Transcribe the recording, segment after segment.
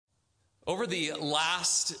Over the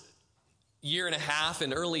last year and a half,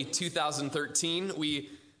 in early 2013, we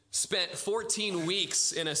spent 14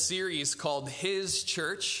 weeks in a series called His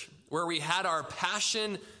Church, where we had our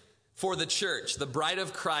passion for the church, the bride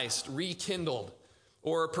of Christ, rekindled,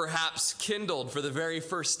 or perhaps kindled for the very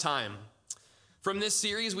first time. From this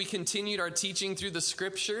series, we continued our teaching through the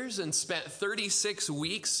scriptures and spent 36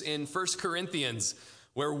 weeks in 1 Corinthians,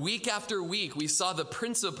 where week after week we saw the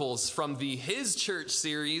principles from the His Church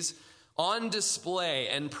series on display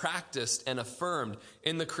and practiced and affirmed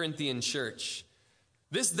in the Corinthian church.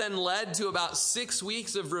 This then led to about 6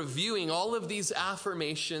 weeks of reviewing all of these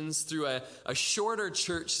affirmations through a shorter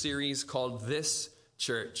church series called This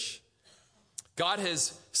Church. God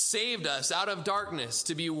has saved us out of darkness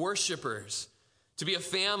to be worshipers, to be a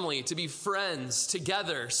family, to be friends,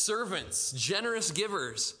 together, servants, generous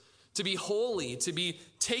givers, to be holy, to be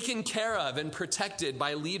taken care of and protected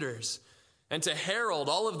by leaders, and to herald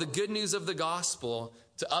all of the good news of the gospel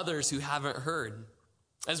to others who haven't heard.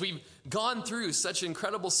 As we've gone through such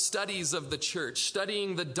incredible studies of the church,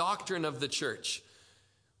 studying the doctrine of the church,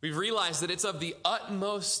 we've realized that it's of the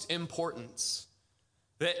utmost importance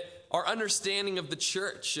that our understanding of the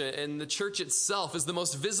church and the church itself is the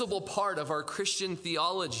most visible part of our Christian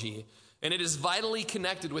theology, and it is vitally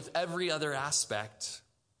connected with every other aspect.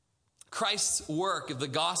 Christ's work of the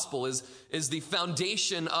gospel is the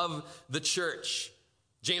foundation of the church.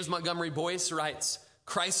 James Montgomery Boyce writes,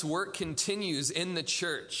 Christ's work continues in the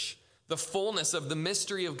church. The fullness of the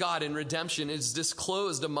mystery of God in redemption is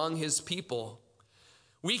disclosed among his people.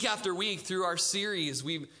 Week after week through our series,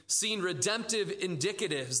 we've seen redemptive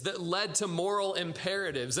indicatives that led to moral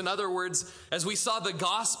imperatives. In other words, as we saw the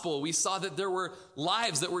gospel, we saw that there were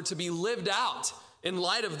lives that were to be lived out in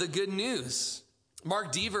light of the good news.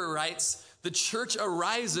 Mark Deaver writes, the church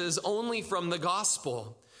arises only from the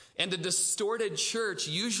gospel, and a distorted church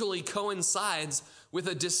usually coincides with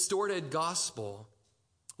a distorted gospel.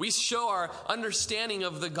 We show our understanding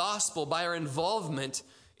of the gospel by our involvement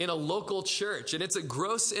in a local church, and it's a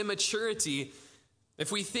gross immaturity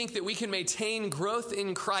if we think that we can maintain growth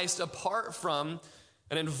in Christ apart from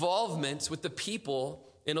an involvement with the people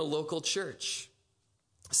in a local church.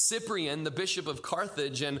 Cyprian, the bishop of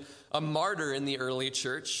Carthage and a martyr in the early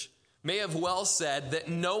church, may have well said that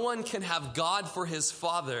no one can have God for his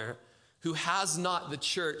father who has not the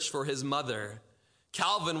church for his mother.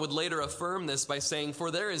 Calvin would later affirm this by saying, for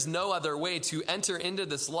there is no other way to enter into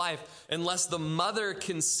this life unless the mother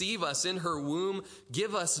conceive us in her womb,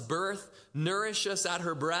 give us birth, nourish us at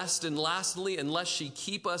her breast, and lastly, unless she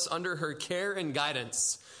keep us under her care and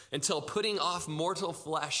guidance, until putting off mortal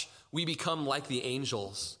flesh, we become like the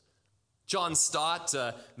angels. John Stott,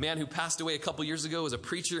 a man who passed away a couple years ago, was a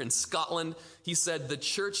preacher in Scotland. He said, the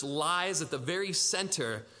church lies at the very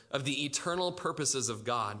center of the eternal purposes of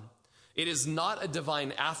God. It is not a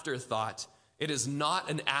divine afterthought. It is not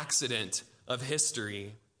an accident of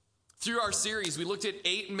history. Through our series, we looked at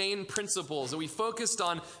 8 main principles, and we focused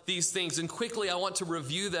on these things. And quickly, I want to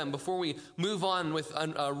review them before we move on with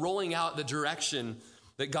rolling out the direction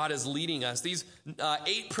that God is leading us. These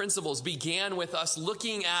 8 principles began with us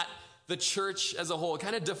looking at the church as a whole,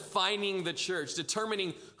 kind of defining the church,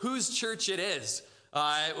 determining whose church it is.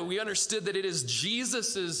 We understood that it is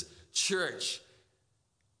Jesus's church,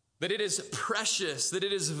 that it is precious, that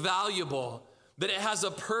it is valuable, that it has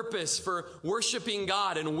a purpose for worshiping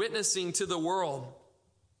God and witnessing to the world.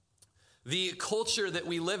 The culture that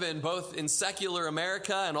we live in, both in secular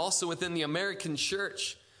America and also within the American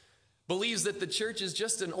church, believes that the church is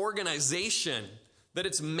just an organization, that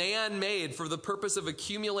it's man-made for the purpose of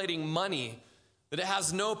accumulating money, that it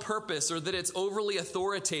has no purpose, or that it's overly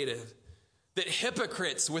authoritative, that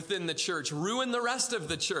hypocrites within the church ruin the rest of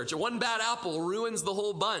the church. One bad apple ruins the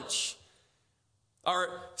whole bunch. Our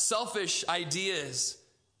selfish ideas,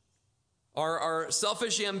 our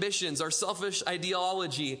selfish ambitions, our selfish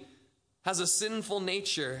ideology has a sinful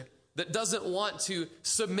nature that doesn't want to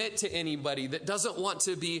submit to anybody, that doesn't want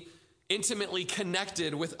to be intimately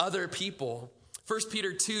connected with other people. 1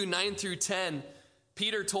 Peter 2, 9 through 10,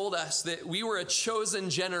 Peter told us that we were a chosen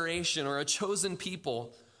generation, or a chosen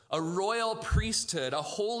people, a royal priesthood, a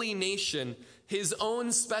holy nation, his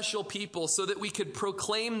own special people, so that we could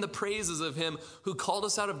proclaim the praises of him who called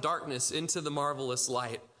us out of darkness into the marvelous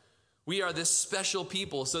light. We are this special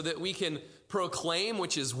people so that we can proclaim,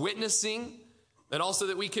 which is witnessing, and also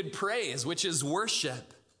that we could praise, which is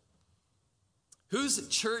worship. Whose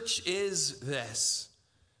church is this?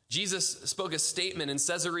 Jesus spoke a statement in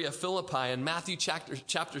Caesarea Philippi in Matthew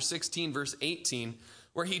chapter 16, verse 18,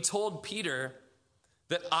 where he told Peter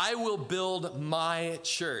that I will build my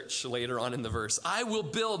church, later on in the verse. I will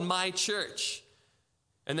build my church.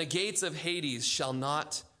 and the gates of Hades shall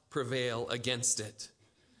not prevail against it.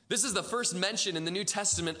 This is the first mention in the New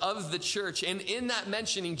Testament of the church. And in that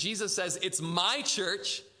mentioning, Jesus says, it's my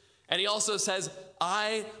church. And he also says,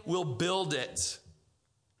 I will build it.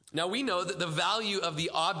 Now we know that the value of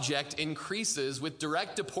the object increases with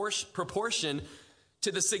direct proportion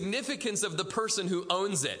to the significance of the person who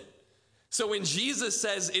owns it. So when Jesus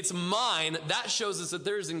says, it's mine, that shows us that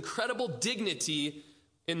there is incredible dignity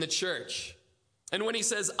in the church. And when he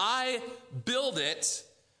says, I build it,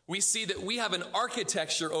 we see that we have an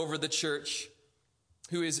architecture over the church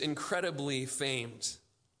who is incredibly famed.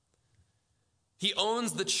 He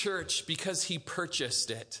owns the church because he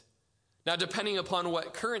purchased it. Now, depending upon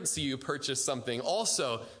what currency you purchase something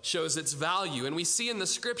also shows its value. And we see in the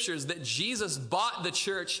scriptures that Jesus bought the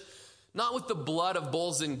church not with the blood of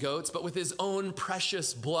bulls and goats, but with his own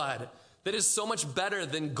precious blood that is so much better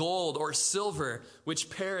than gold or silver, which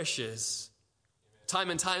perishes. Time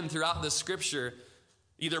and time throughout the scripture,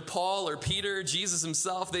 either Paul or Peter, Jesus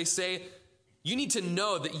himself, they say, you need to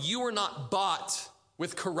know that you are not bought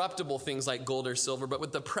with corruptible things like gold or silver, but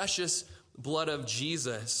with the precious blood of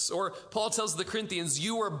Jesus. Or Paul tells the Corinthians,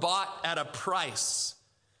 you were bought at a price.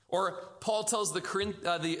 Or Paul tells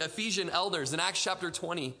the Ephesian elders in Acts chapter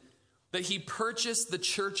 20 that he purchased the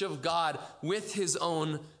church of God with his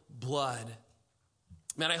own blood.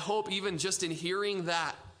 Man, I hope even just in hearing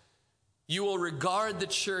that, you will regard the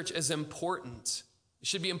church as important. It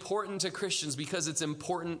should be important to Christians because it's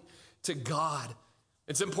important to God.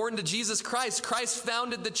 It's important to Jesus Christ. Christ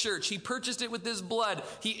founded the church. He purchased it with his blood.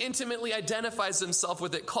 He intimately identifies himself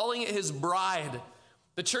with it, calling it his bride.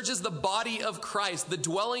 The church is the body of Christ, the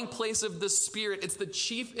dwelling place of the Spirit. It's the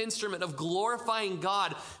chief instrument of glorifying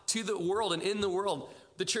God to the world and in the world.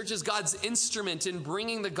 The church is God's instrument in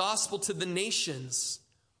bringing the gospel to the nations.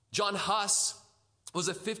 John Huss was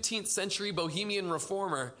a 15th century Bohemian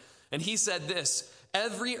reformer, and he said this,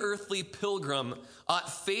 every earthly pilgrim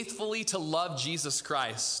ought faithfully to love Jesus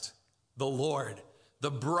Christ, the Lord,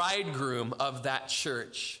 the bridegroom of that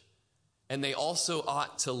church. And they also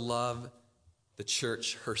ought to love the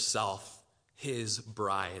church herself, his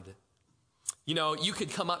bride. You know, you could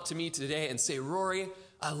come up to me today and say, Rory,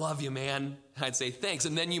 I love you, man. I'd say, thanks.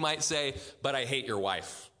 And then you might say, but I hate your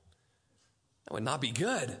wife. That would not be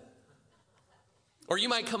good. Or you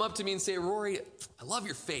might come up to me and say, Rory, I love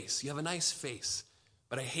your face. You have a nice face,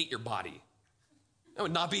 but I hate your body. That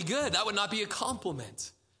would not be good. That would not be a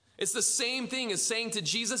compliment. It's the same thing as saying to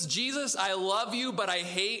Jesus, Jesus, I love you, but I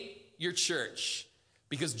hate your church.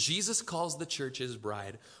 Because Jesus calls the church his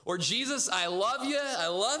bride. Or Jesus, I love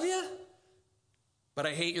you, but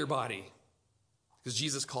I hate your body. Because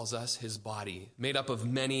Jesus calls us his body, made up of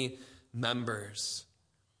many members.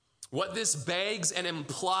 What this begs and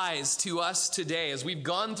implies to us today, as we've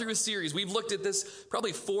gone through a series, we've looked at this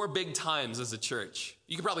probably 4 big times as a church.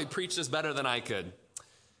 You could probably preach this better than I could.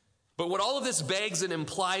 But what all of this begs and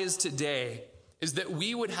implies today is that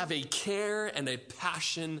we would have a care and a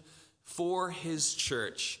passion for his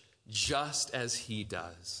church, just as he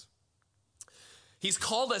does. He's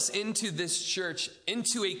called us into this church,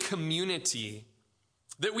 into a community,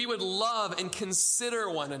 that we would love and consider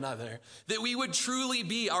one another, that we would truly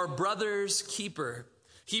be our brother's keeper.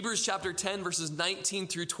 Hebrews chapter 10, verses 19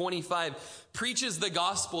 through 25 preaches the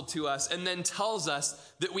gospel to us and then tells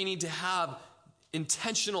us that we need to have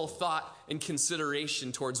intentional thought and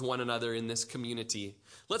consideration towards one another in this community.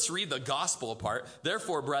 Let's read the gospel part.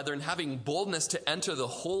 Therefore, brethren, having boldness to enter the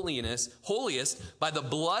holiest by the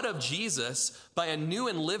blood of Jesus, by a new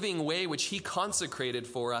and living way which he consecrated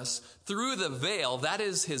for us through the veil, that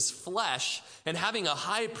is his flesh, and having a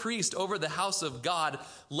high priest over the house of God,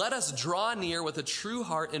 let us draw near with a true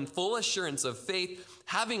heart and full assurance of faith,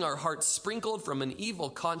 having our hearts sprinkled from an evil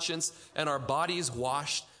conscience and our bodies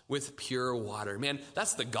washed with pure water. Man,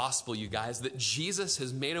 that's the gospel, you guys, that Jesus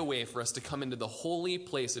has made a way for us to come into the holy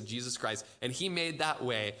place of Jesus Christ. And he made that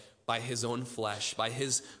way by his own flesh, by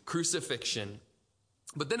his crucifixion.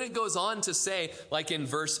 But then it goes on to say, like in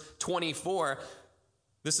verse 24,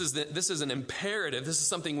 this is an imperative. This is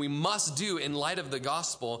something we must do in light of the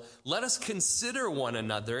gospel. Let us consider one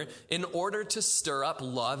another in order to stir up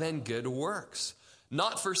love and good works,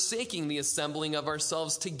 not forsaking the assembling of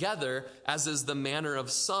ourselves together, as is the manner of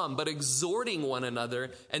some, but exhorting one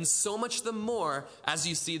another, and so much the more as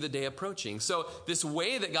you see the day approaching. So this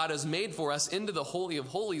way that God has made for us into the Holy of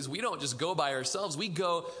Holies, we don't just go by ourselves, we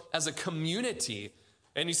go as a community.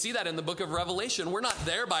 And you see that in the book of Revelation. We're not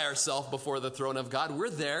there by ourselves before the throne of God. We're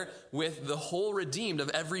there with the whole redeemed of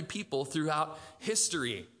every people throughout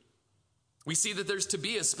history. We see that there's to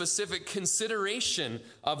be a specific consideration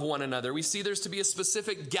of one another. We see there's to be a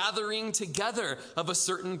specific gathering together of a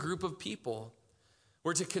certain group of people.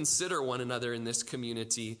 We're to consider one another in this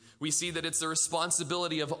community. We see that it's the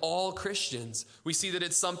responsibility of all Christians. We see that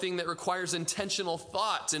it's something that requires intentional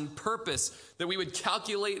thought and purpose, that we would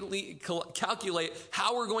calculate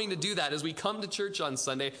how we're going to do that as we come to church on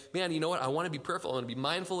Sunday. Man, you know what? I want to be perfect. I want to be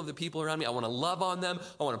mindful of the people around me. I want to love on them.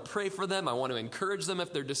 I want to pray for them. I want to encourage them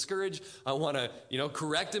if they're discouraged. I want to,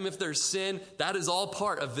 correct them if there's sin. That is all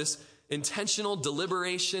part of this intentional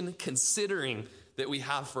deliberation, considering that we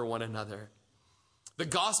have for one another. The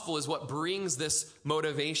gospel is what brings this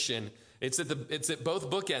motivation. It's at both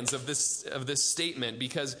bookends of this statement,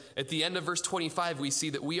 because at the end of verse 25, we see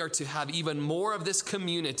that we are to have even more of this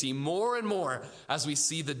community, more and more, as we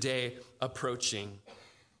see the day approaching.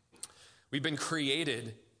 We've been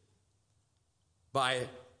created by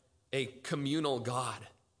a communal God.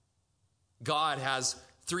 God has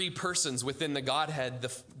three persons within the Godhead,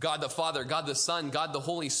 God the Father, God the Son, God the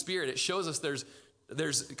Holy Spirit. It shows us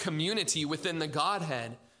there's community within the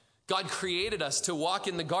Godhead. God created us to walk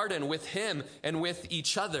in the garden with him and with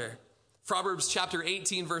each other. Proverbs chapter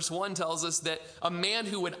 18 verse 1 tells us that a man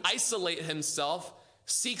who would isolate himself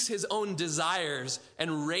seeks his own desires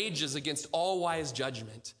and rages against all wise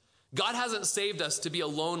judgment. God hasn't saved us to be a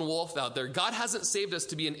lone wolf out there. God hasn't saved us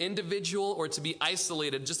to be an individual or to be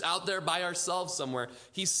isolated, just out there by ourselves somewhere.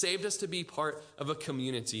 He saved us to be part of a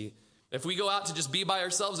community. If we go out to just be by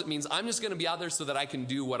ourselves, it means I'm just going to be out there so that I can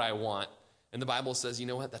do what I want. And the Bible says, you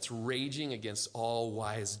know what? That's raging against all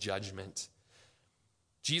wise judgment.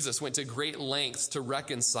 Jesus went to great lengths to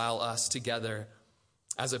reconcile us together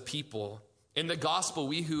as a people. In the gospel,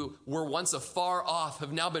 we who were once afar off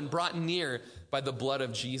have now been brought near by the blood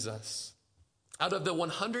of Jesus. Out of the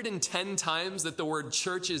 110 times that the word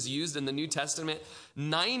church is used in the New Testament,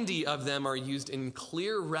 90 of them are used in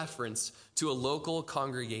clear reference to a local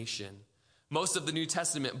congregation. Most of the New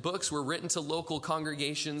Testament books were written to local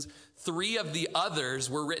congregations. 3 of the others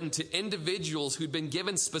were written to individuals who'd been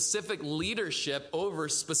given specific leadership over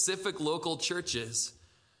specific local churches.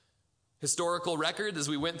 Historical record, as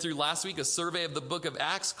we went through last week, a survey of the book of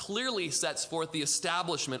Acts clearly sets forth the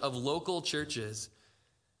establishment of local churches.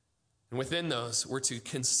 And within those, we're to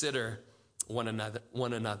consider one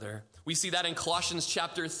another. We see that in Colossians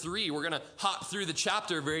chapter 3. We're going to hop through the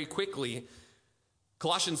chapter very quickly.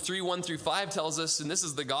 Colossians 3, 1 through 5 tells us, and this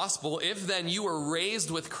is the gospel, if then you were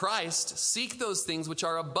raised with Christ, seek those things which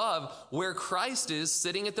are above, where Christ is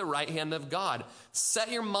sitting at the right hand of God.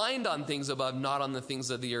 Set your mind on things above, not on the things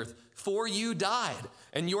of the earth. For you died,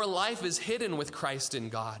 and your life is hidden with Christ in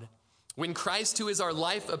God. When Christ, who is our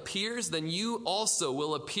life, appears, then you also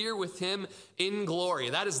will appear with him in glory.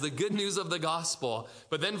 That is the good news of the gospel.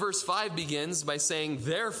 But then verse 5 begins by saying,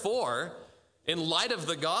 therefore, in light of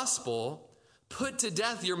the gospel, put to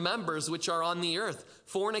death your members which are on the earth,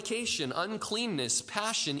 fornication, uncleanness,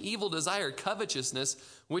 passion, evil desire, covetousness,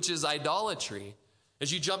 which is idolatry.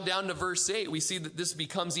 As you jump down to verse 8, we see that this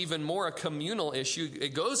becomes even more a communal issue.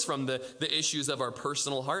 It goes from the issues of our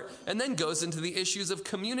personal heart and then goes into the issues of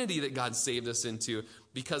community that God saved us into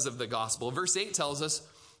because of the gospel. Verse 8 tells us,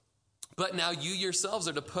 but now you yourselves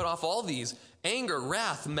are to put off all these: anger,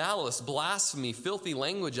 wrath, malice, blasphemy, filthy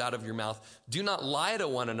language out of your mouth. Do not lie to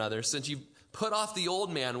one another, since you've put off the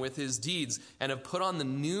old man with his deeds and have put on the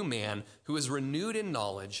new man, who is renewed in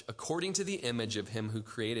knowledge according to the image of him who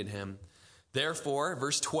created him. Therefore,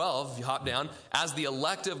 verse 12, you hop down, as the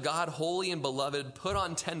elect of God, holy and beloved, put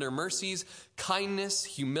on tender mercies, kindness,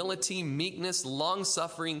 humility, meekness,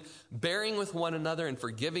 long-suffering, bearing with one another and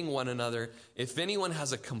forgiving one another. If anyone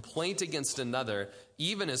has a complaint against another,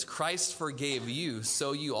 even as Christ forgave you,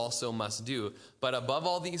 so you also must do. But above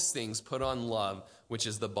all these things, put on love, which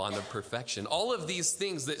is the bond of perfection. All of these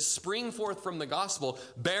things that spring forth from the gospel,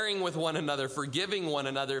 bearing with one another, forgiving one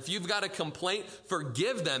another. If you've got a complaint,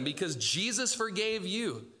 forgive them because Jesus forgave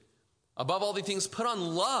you. Above all these things, put on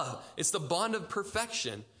love. It's the bond of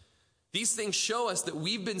perfection. These things show us that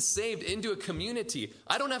we've been saved into a community.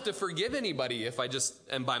 I don't have to forgive anybody if I just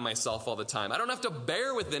am by myself all the time. I don't have to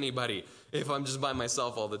bear with anybody if I'm just by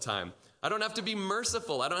myself all the time. I don't have to be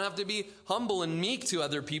merciful. I don't have to be humble and meek to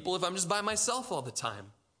other people if I'm just by myself all the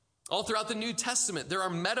time. All throughout the New Testament, there are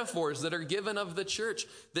metaphors that are given of the church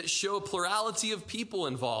that show a plurality of people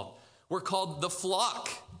involved. We're called the flock.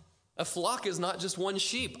 A flock is not just one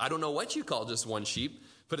sheep. I don't know what you call just one sheep,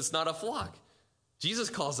 but it's not a flock.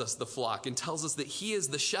 Jesus calls us the flock and tells us that he is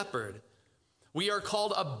the shepherd. We are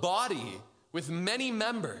called a body with many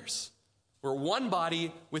members. We're one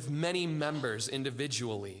body with many members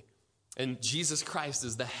individually. And Jesus Christ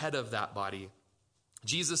is the head of that body.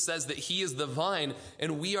 Jesus says that he is the vine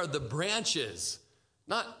and we are the branches.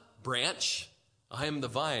 Not branch. I am the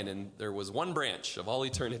vine and there was one branch of all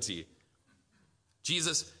eternity.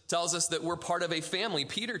 Jesus tells us that we're part of a family.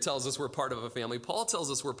 Peter tells us we're part of a family. Paul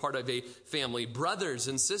tells us we're part of a family. Brothers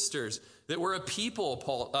and sisters, that we're a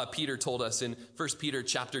people, Peter told us in 1 Peter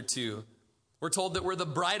chapter 2. We're told that we're the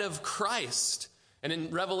bride of Christ. And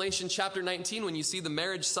in Revelation chapter 19, when you see the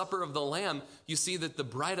marriage supper of the Lamb, you see that the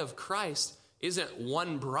bride of Christ isn't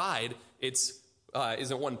one bride,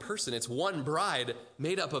 isn't one person, it's one bride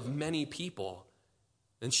made up of many people.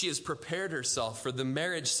 And she has prepared herself for the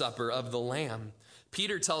marriage supper of the Lamb.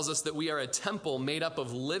 Peter tells us that we are a temple made up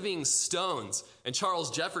of living stones. And Charles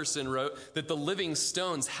Jefferson wrote that the living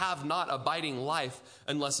stones have not abiding life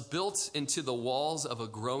unless built into the walls of a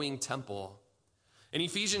growing temple. In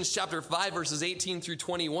Ephesians chapter 5, verses 18 through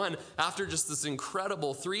 21, after just this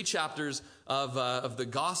incredible 3 chapters of the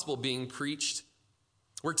gospel being preached,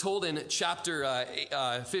 we're told in chapter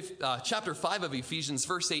 5 of Ephesians,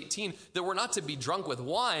 verse 18, that we're not to be drunk with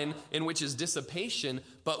wine, in which is dissipation,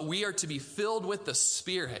 but we are to be filled with the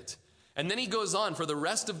Spirit. And then he goes on for the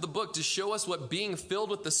rest of the book to show us what being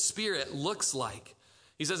filled with the Spirit looks like.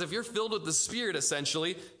 He says, if you're filled with the Spirit,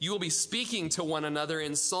 essentially, you will be speaking to one another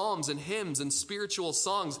in psalms and hymns and spiritual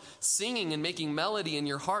songs, singing and making melody in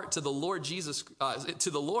your heart to the Lord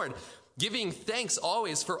giving thanks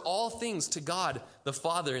always for all things to God the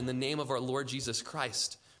Father in the name of our Lord Jesus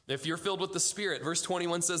Christ. If you're filled with the Spirit, verse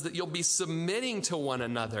 21 says that you'll be submitting to one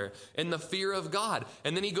another in the fear of God.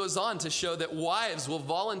 And then he goes on to show that wives will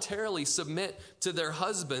voluntarily submit to their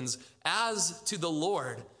husbands as to the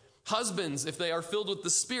Lord. Husbands, if they are filled with the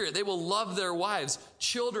Spirit, they will love their wives.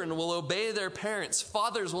 Children will obey their parents.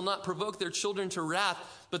 Fathers will not provoke their children to wrath,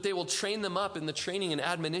 but they will train them up in the training and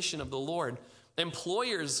admonition of the Lord.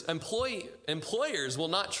 Employers will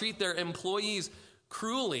not treat their employees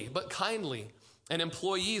cruelly, but kindly. And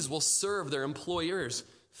employees will serve their employers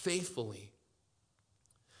faithfully.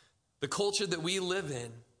 The culture that we live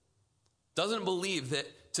in doesn't believe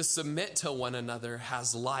that to submit to one another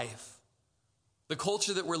has life. The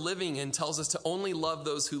culture that we're living in tells us to only love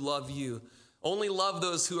those who love you. Only love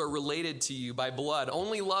those who are related to you by blood.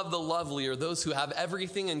 Only love the lovely or those who have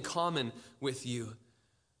everything in common with you.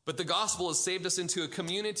 But the gospel has saved us into a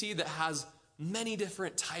community that has many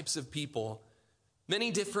different types of people, many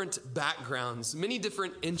different backgrounds, many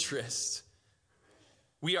different interests.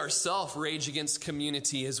 We ourselves rage against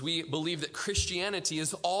community as we believe that Christianity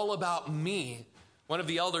is all about me. One of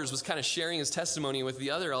the elders was kind of sharing his testimony with the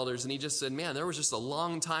other elders, and he just said, man, there was just a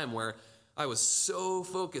long time where I was so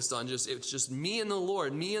focused on it's just me and the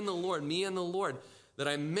Lord, me and the Lord, me and the Lord, that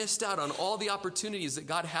I missed out on all the opportunities that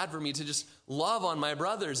God had for me to just love on my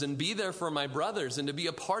brothers and be there for my brothers and to be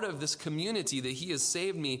a part of this community that he has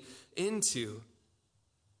saved me into.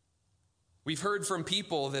 We've heard from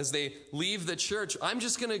people as they leave the church, I'm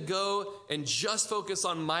just going to go and just focus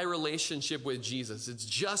on my relationship with Jesus. It's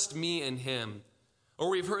just me and him. Or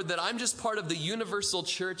we've heard that I'm just part of the universal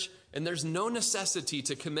church and there's no necessity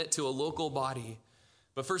to commit to a local body.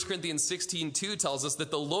 But 1 Corinthians 16:2 tells us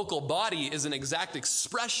that the local body is an exact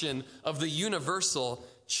expression of the universal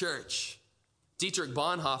church. Dietrich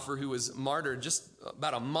Bonhoeffer, who was martyred just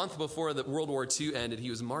about a month before the World War II ended, he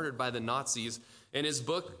was martyred by the Nazis. In his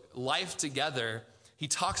book, Life Together, he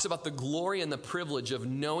talks about the glory and the privilege of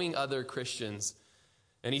knowing other Christians.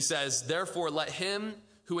 And he says, therefore, let him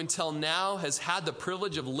who until now has had the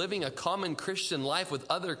privilege of living a common Christian life with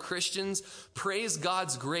other Christians praise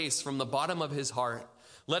God's grace from the bottom of his heart.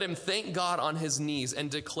 Let him thank God on his knees and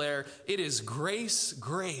declare, it is grace,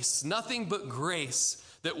 grace, nothing but grace,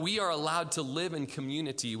 that we are allowed to live in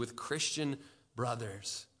community with Christian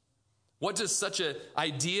brothers. What does such an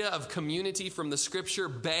idea of community from the scripture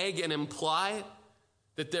beg and imply?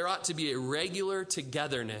 That there ought to be a regular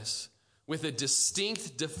togetherness with a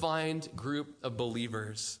distinct, defined group of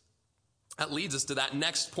believers. That leads us to that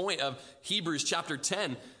next point of Hebrews chapter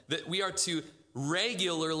 10, that we are to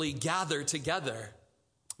regularly gather together.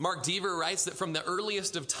 Mark Deaver writes that from the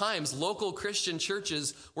earliest of times, local Christian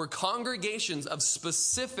churches were congregations of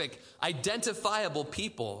specific, identifiable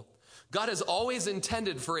people. God has always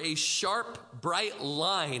intended for a sharp, bright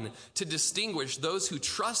line to distinguish those who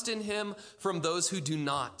trust in him from those who do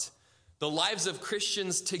not. The lives of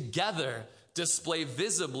Christians together display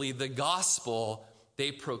visibly the gospel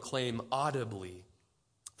they proclaim audibly.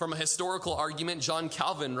 From a historical argument, John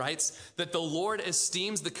Calvin writes that the Lord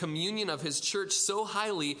esteems the communion of his church so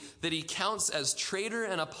highly that he counts as traitor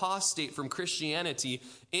and apostate from Christianity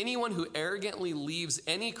anyone who arrogantly leaves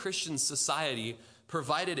any Christian society,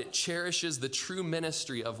 provided it cherishes the true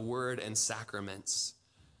ministry of word and sacraments.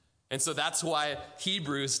 And so that's why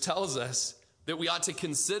Hebrews tells us that we ought to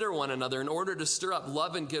consider one another in order to stir up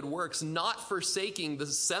love and good works, not forsaking the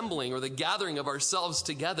assembling or the gathering of ourselves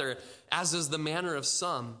together, as is the manner of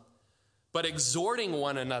some, but exhorting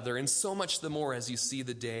one another, and so much the more as you see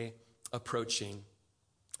the day approaching.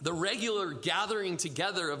 The regular gathering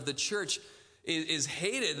together of the church is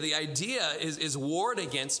hated. The idea is warred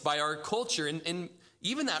against by our culture. And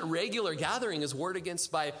even that regular gathering is warred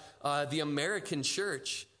against by the American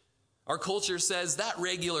church. Our culture says that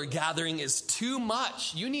regular gathering is too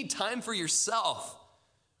much. You need time for yourself.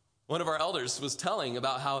 One of our elders was telling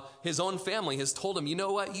about how his own family has told him, you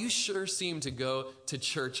know what, you sure seem to go to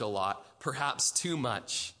church a lot, perhaps too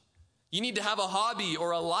much. You need to have a hobby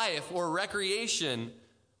or a life or recreation.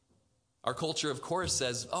 Our culture, of course,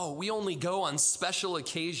 says, oh, we only go on special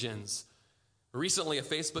occasions. Recently, a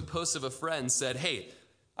Facebook post of a friend said, hey,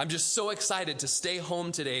 I'm just so excited to stay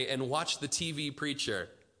home today and watch the TV preacher,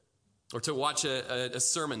 or to watch a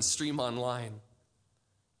sermon stream online.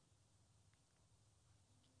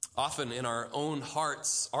 Often in our own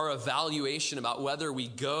hearts, our evaluation about whether we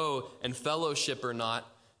go and fellowship or not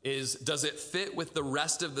is, does it fit with the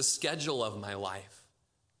rest of the schedule of my life?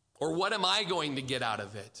 Or what am I going to get out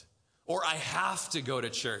of it? Or I have to go to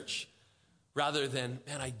church, rather than,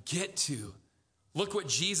 man, I get to. Look what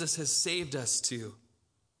Jesus has saved us to.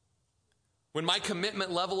 When my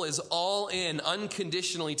commitment level is all in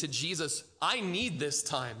unconditionally to Jesus, I need this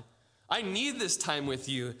time. I need this time with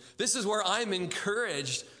you. This is where I'm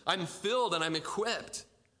encouraged, I'm filled, and I'm equipped.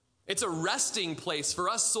 It's a resting place for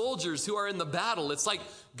us soldiers who are in the battle. It's like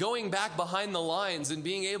going back behind the lines and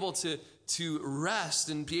being able to rest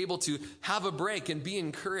and be able to have a break and be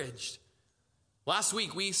encouraged. Last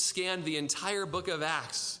week, we scanned the entire book of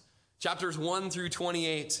Acts, chapters 1 through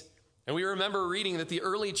 28. And we remember reading that the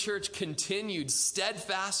early church continued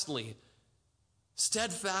steadfastly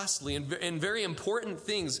in very important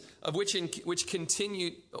things, of which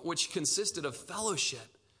consisted of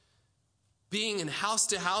fellowship, being in house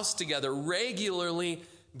to house together, regularly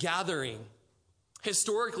gathering.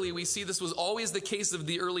 Historically, we see this was always the case of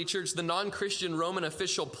the early church. The non-Christian Roman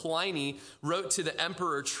official Pliny wrote to the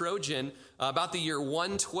emperor Trajan about the year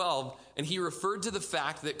 112, and he referred to the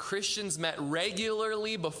fact that Christians met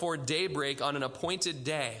regularly before daybreak on an appointed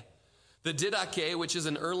day. The Didache, which is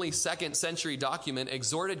an early 2nd century document,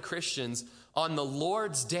 exhorted Christians on the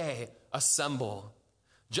Lord's day assemble.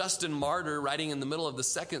 Justin Martyr, writing in the middle of the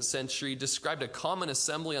 2nd century, described a common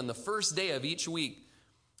assembly on the first day of each week,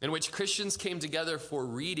 in which Christians came together for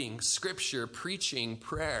reading, scripture, preaching,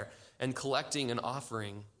 prayer, and collecting an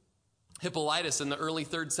offering. Hippolytus in the early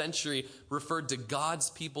 3rd century referred to God's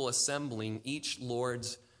people assembling each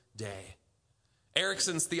Lord's day.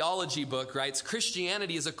 Erickson's theology book writes,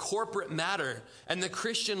 Christianity is a corporate matter, and the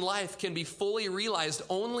Christian life can be fully realized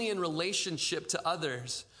only in relationship to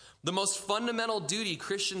others. The most fundamental duty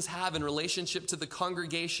Christians have in relationship to the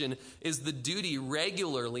congregation is the duty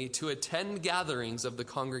regularly to attend gatherings of the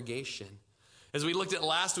congregation. As we looked at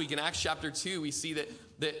last week in Acts chapter 2, we see that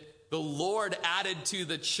the Lord added to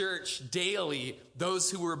the church daily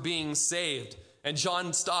those who were being saved. And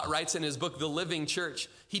John Stott writes in his book, The Living Church,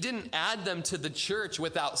 he didn't add them to the church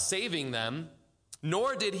without saving them,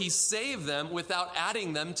 nor did he save them without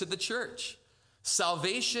adding them to the church.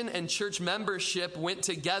 Salvation and church membership went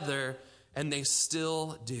together, and they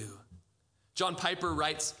still do. John Piper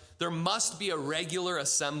writes, there must be a regular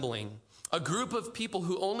assembling. A group of people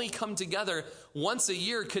who only come together once a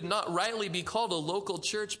year could not rightly be called a local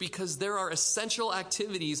church, because there are essential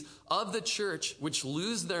activities of the church which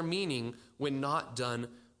lose their meaning when not done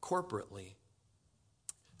corporately.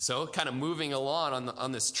 So, kind of moving along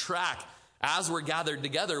on this track, as we're gathered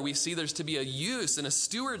together, we see there's to be a use and a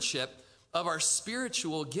stewardship of our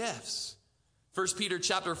spiritual gifts. 1 Peter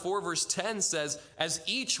chapter 4 verse 10 says, as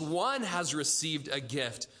each one has received a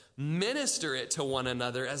gift, minister it to one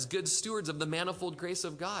another as good stewards of the manifold grace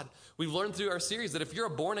of God. We've learned through our series that if you're a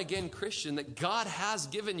born-again Christian, that God has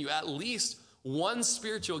given you at least one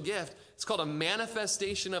spiritual gift. It's called a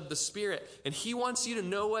manifestation of the Spirit. And he wants you to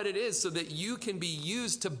know what it is so that you can be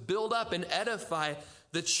used to build up and edify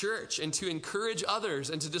the church and to encourage others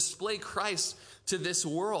and to display Christ to this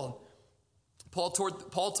world. Paul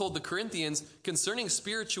told the Corinthians concerning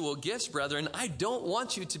spiritual gifts, brethren, I don't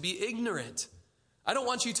want you to be ignorant. I don't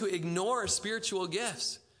want you to ignore spiritual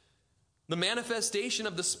gifts. The manifestation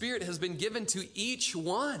of the Spirit has been given to each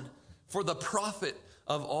one for the profit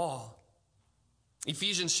of all.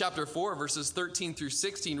 Ephesians chapter 4, verses 13 through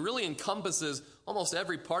 16 really encompasses almost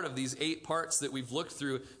every part of these 8 parts that we've looked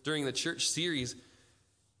through during the church series.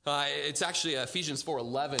 It's actually Ephesians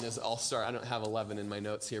 4:11 is I'll start. I don't have 11 in my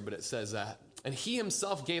notes here, but it says And he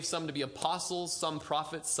himself gave some to be apostles, some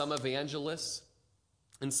prophets, some evangelists,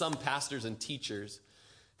 and some pastors and teachers,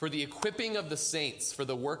 for the equipping of the saints, for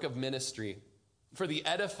the work of ministry, for the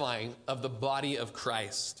edifying of the body of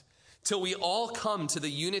Christ, till we all come to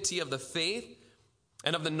the unity of the faith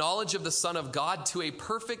and of the knowledge of the Son of God, to a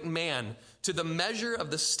perfect man, to the measure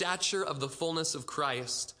of the stature of the fullness of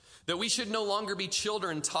Christ, that we should no longer be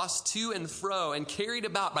children tossed to and fro and carried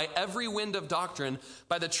about by every wind of doctrine,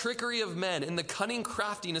 by the trickery of men and the cunning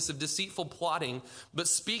craftiness of deceitful plotting, but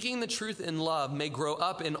speaking the truth in love may grow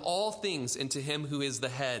up in all things into him who is the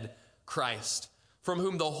head, Christ, from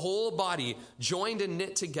whom the whole body, joined and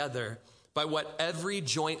knit together by what every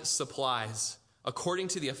joint supplies, according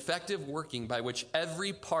to the effective working by which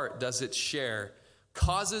every part does its share,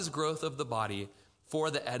 causes growth of the body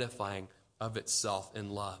for the edifying of itself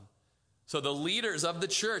in love. So the leaders of the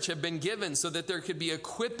church have been given so that there could be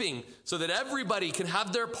equipping, so that everybody can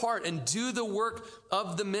have their part and do the work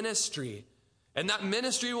of the ministry. And that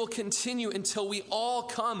ministry will continue until we all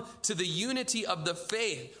come to the unity of the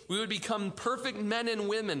faith. We would become perfect men and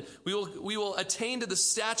women. We will attain to the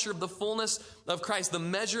stature of the fullness of Christ, the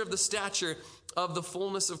measure of the stature of the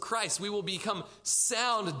fullness of Christ. We will become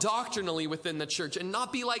sound doctrinally within the church and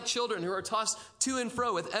not be like children who are tossed to and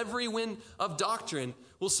fro with every wind of doctrine.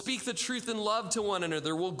 We'll speak the truth in love to one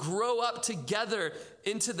another. We'll grow up together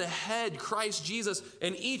into the head, Christ Jesus.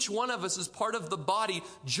 And each one of us is part of the body,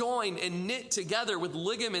 joined and knit together with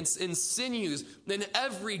ligaments and sinews. And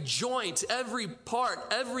every joint, every part,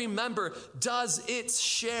 every member does its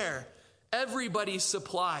share. Everybody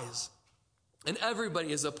supplies. And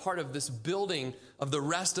everybody is a part of this building of the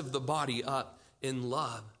rest of the body up in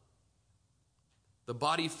love. The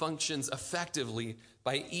body functions effectively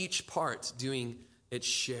by each part doing its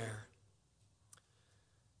share.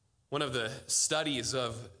 One of the studies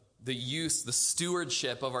of the use, the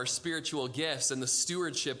stewardship of our spiritual gifts and the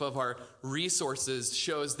stewardship of our resources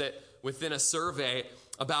shows that within a survey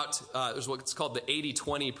about, there's what's called the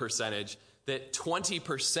 80-20 percentage, that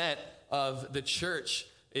 20% of the church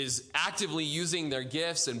is actively using their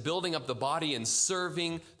gifts and building up the body and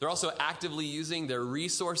serving. They're also actively using their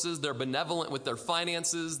resources. They're benevolent with their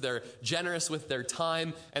finances. They're generous with their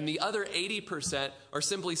time. And the other 80% are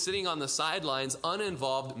simply sitting on the sidelines,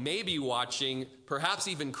 uninvolved, maybe watching, perhaps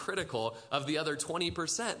even critical of the other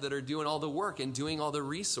 20% that are doing all the work and doing all the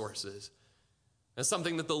resources. That's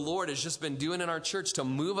something that the Lord has just been doing in our church to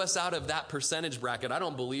move us out of that percentage bracket. I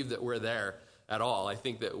don't believe that we're there at all. I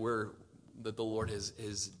think that the Lord has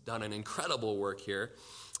done an incredible work here.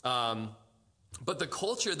 But the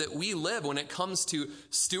culture that we live when it comes to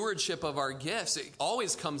stewardship of our gifts, it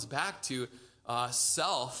always comes back to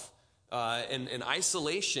self and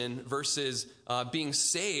isolation versus being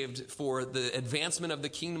saved for the advancement of the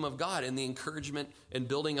kingdom of God and the encouragement and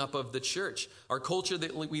building up of the church. Our culture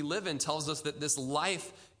that we live in tells us that this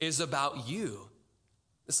life is about you.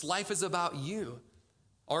 This life is about you.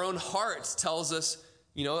 Our own heart tells us,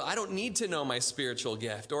 I don't need to know my spiritual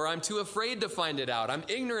gift, or I'm too afraid to find it out. I'm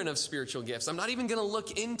ignorant of spiritual gifts. I'm not even going to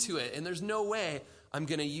look into it, and there's no way I'm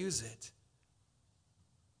going to use it.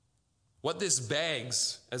 What this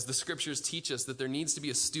begs, as the scriptures teach us, that there needs to be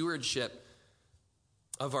a stewardship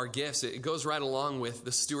of our gifts. It goes right along with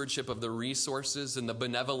the stewardship of the resources and the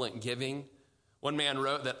benevolent giving. One man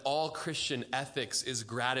wrote that all Christian ethics is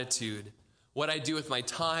gratitude. What I do with my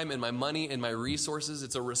time and my money and my resources,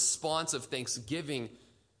 it's a response of thanksgiving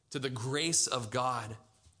to the grace of God.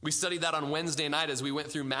 We studied that on Wednesday night as we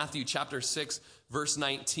went through Matthew chapter 6, verse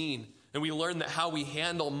 19. And we learned that how we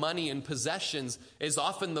handle money and possessions is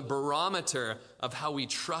often the barometer of how we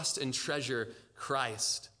trust and treasure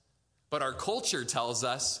Christ. But our culture tells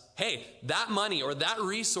us, hey, that money or that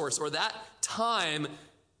resource or that time,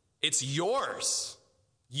 it's yours.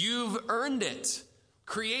 You've earned it.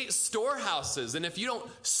 Create storehouses. And if you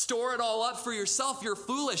don't store it all up for yourself, you're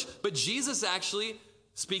foolish. But Jesus actually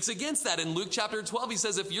speaks against that. In Luke chapter 12, he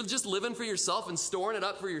says, if you're just living for yourself and storing it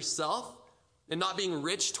up for yourself and not being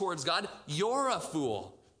rich towards God, you're a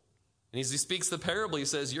fool. And as he speaks the parable, he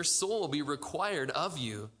says, your soul will be required of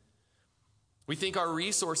you. We think our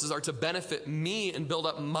resources are to benefit me and build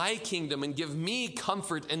up my kingdom and give me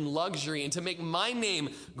comfort and luxury and to make my name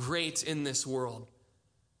great in this world.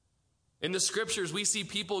 In the scriptures, we see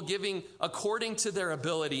people giving according to their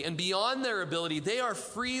ability, and beyond their ability, they are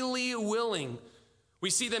freely willing.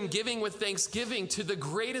 We see them giving with thanksgiving to the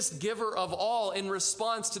greatest giver of all in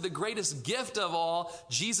response to the greatest gift of all,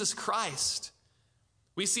 Jesus Christ.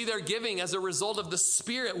 We see their giving as a result of the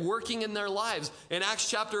Spirit working in their lives. In Acts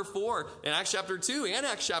chapter 4, in Acts chapter 2, and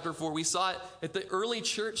Acts chapter 4, we saw it at the early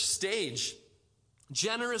church stage.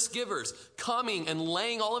 Generous givers coming and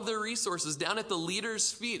laying all of their resources down at the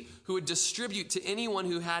leaders' feet who would distribute to anyone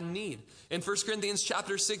who had need. In 1 Corinthians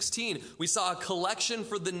chapter 16, we saw a collection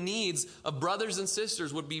for the needs of brothers and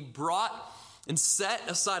sisters would be brought and set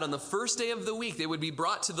aside on the first day of the week. They would be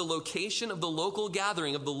brought to the location of the local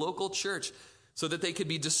gathering of the local church so that they could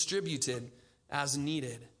be distributed as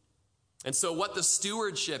needed. And so what the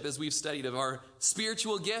stewardship, as we've studied, of our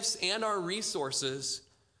spiritual gifts and our resources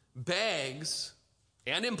begs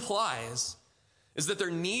and implies is that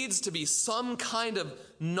there needs to be some kind of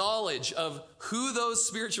knowledge of who those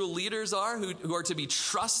spiritual leaders are who are to be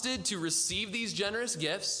trusted to receive these generous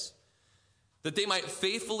gifts, that they might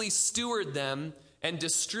faithfully steward them and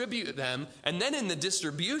distribute them. And then in the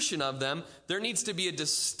distribution of them, there needs to be a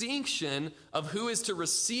distinction of who is to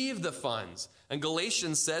receive the funds. And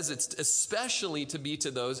Galatians says it's especially to be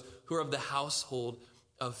to those who are of the household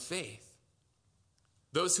of faith.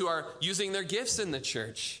 Those who are using their gifts in the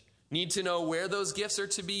church need to know where those gifts are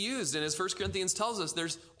to be used. And as 1 Corinthians tells us,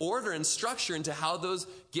 there's order and structure into how those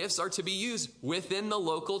gifts are to be used within the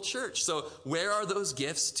local church. So where are those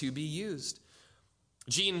gifts to be used?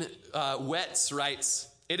 Gene Wetz writes,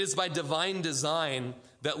 "It is by divine design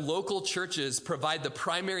that local churches provide the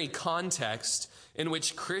primary context in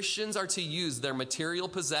which Christians are to use their material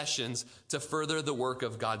possessions to further the work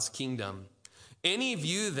of God's kingdom. Any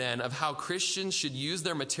view, then, of how Christians should use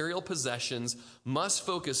their material possessions must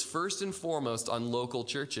focus first and foremost on local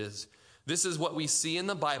churches. This is what we see in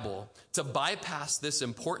the Bible. To bypass this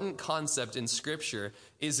important concept in Scripture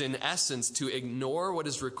is, in essence, to ignore what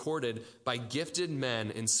is recorded by gifted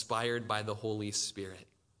men inspired by the Holy Spirit."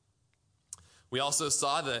 We also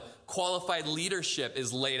saw the qualified leadership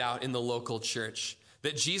is laid out in the local church,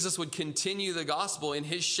 that Jesus would continue the gospel in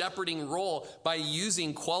his shepherding role by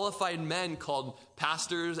using qualified men called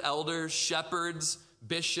pastors, elders, shepherds,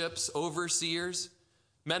 bishops, overseers,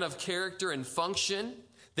 men of character and function.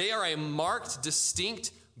 They are a marked,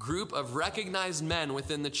 distinct group of recognized men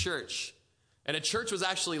within the church. And a church was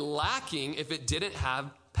actually lacking if it didn't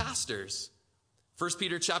have pastors. 1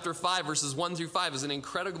 Peter chapter 5, verses 1 through 5 is an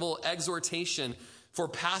incredible exhortation for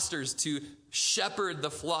pastors to shepherd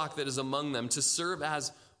the flock that is among them, to serve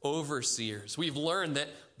as overseers. We've learned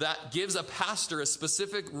that gives a pastor a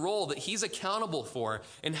specific role that he's accountable for,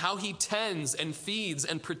 and how he tends and feeds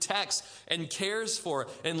and protects and cares for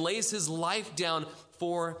and lays his life down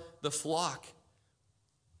for the flock.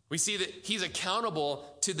 We see that he's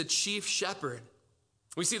accountable to the chief shepherd.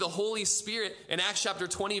 We see the Holy Spirit in Acts chapter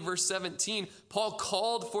 20, verse 17. Paul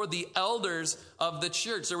called for the elders of the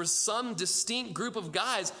church. There was some distinct group of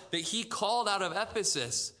guys that he called out of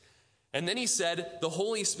Ephesus. And then he said, the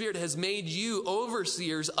Holy Spirit has made you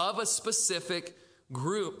overseers of a specific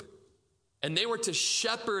group. And they were to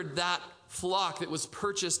shepherd that flock that was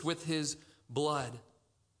purchased with his blood.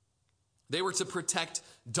 They were to protect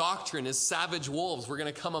doctrine as savage wolves were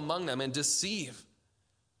going to come among them and deceive.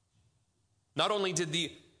 Not only did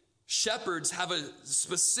the shepherds have a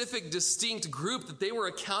specific, distinct group that they were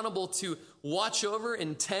accountable to watch over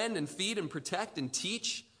and tend and feed and protect and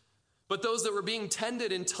teach, but those that were being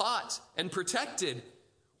tended and taught and protected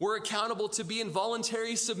were accountable to be in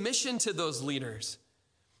voluntary submission to those leaders.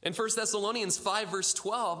 In 1 Thessalonians 5, verse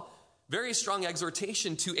 12, very strong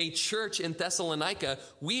exhortation to a church in Thessalonica.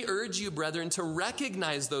 "We urge you, brethren, to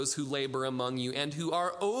recognize those who labor among you and who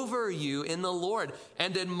are over you in the Lord,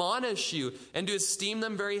 and admonish you, and to esteem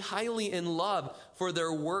them very highly in love for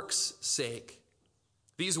their work's sake."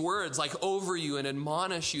 These words, like over you and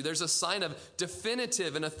admonish you, there's a sign of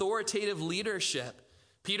definitive and authoritative leadership.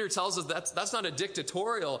 Peter tells us that's not a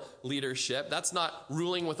dictatorial leadership. That's not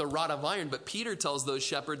ruling with a rod of iron. But Peter tells those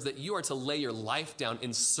shepherds that you are to lay your life down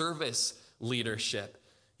in service leadership.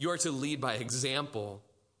 You are to lead by example.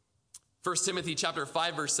 1 Timothy chapter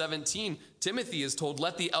 5, verse 17, Timothy is told,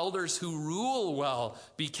 "Let the elders who rule well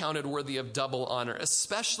be counted worthy of double honor,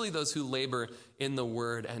 especially those who labor in the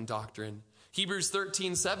word and doctrine." Hebrews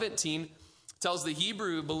 13:17 tells the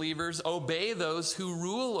Hebrew believers, "Obey those who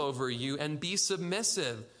rule over you and be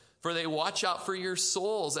submissive, for they watch out for your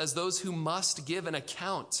souls as those who must give an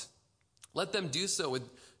account. Let them do so with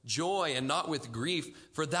joy and not with grief,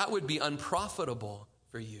 for that would be unprofitable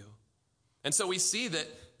for you." And so we see that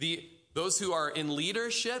those who are in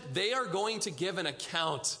leadership, they are going to give an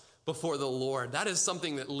account before the Lord. That is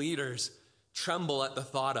something that leaders tremble at the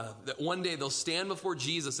thought of, that one day they'll stand before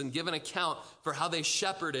Jesus and give an account for how they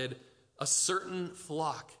shepherded a certain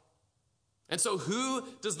flock. And so who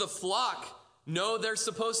does the flock know they're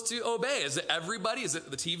supposed to obey? Is it everybody? Is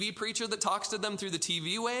it the TV preacher that talks to them through the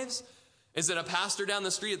TV waves? Is it a pastor down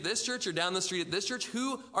the street at this church or down the street at this church?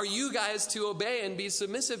 Who are you guys to obey and be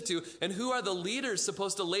submissive to? And who are the leaders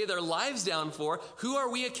supposed to lay their lives down for? Who are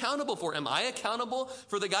we accountable for? Am I accountable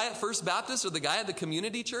for the guy at First Baptist or the guy at the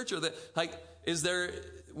community church? Or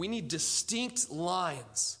we need distinct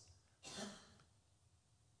lines.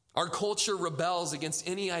 Our culture rebels against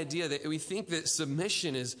any idea that we think that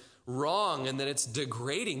submission is wrong and that it's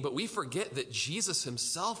degrading, but we forget that Jesus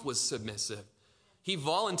himself was submissive. He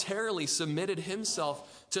voluntarily submitted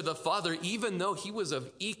himself to the Father, even though he was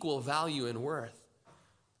of equal value and worth.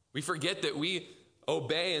 We forget that we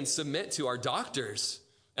obey and submit to our doctors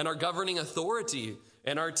and our governing authority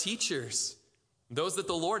and our teachers, those that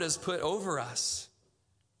the Lord has put over us.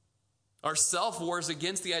 Our self wars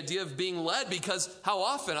against the idea of being led, because how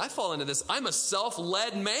often I fall into this, I'm a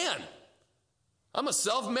self-led man. I'm a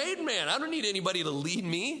self-made man. I don't need anybody to lead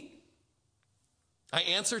me. I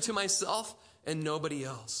answer to myself and nobody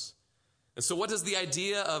else. And so what does the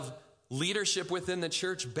idea of leadership within the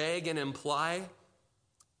church beg and imply?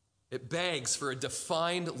 It begs for a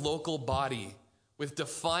defined local body with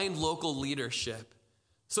defined local leadership,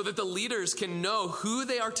 so that the leaders can know who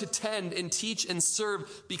they are to tend and teach and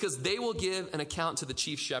serve, because they will give an account to the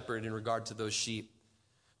chief shepherd in regard to those sheep.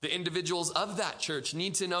 The individuals of that church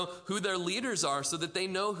need to know who their leaders are, so that they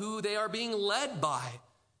know who they are being led by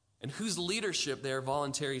and whose leadership they are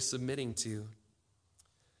voluntarily submitting to.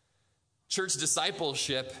 Church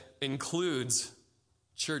discipleship includes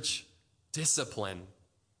church discipline.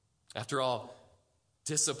 After all,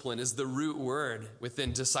 discipline is the root word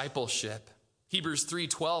within discipleship. Hebrews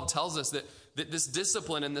 3:12 tells us that this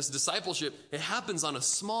discipline and this discipleship, it happens on a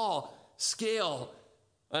small scale.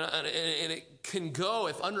 And it can go,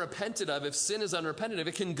 if unrepented of, if sin is unrepented of,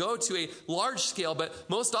 it can go to a large scale. But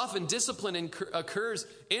most often discipline occurs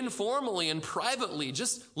informally and privately,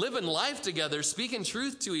 just living life together, speaking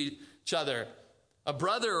truth to each other. A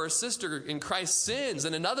brother or a sister in Christ sins,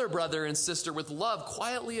 and another brother and sister with love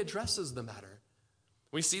quietly addresses the matter.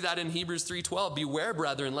 We see that in Hebrews 3:12. Beware,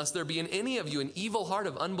 brethren, lest there be in any of you an evil heart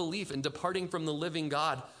of unbelief in departing from the living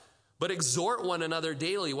God. But exhort one another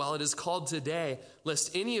daily while it is called today,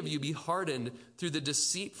 lest any of you be hardened through the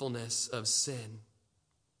deceitfulness of sin.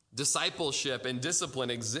 Discipleship and discipline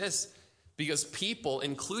exists because people,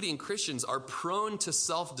 including Christians, are prone to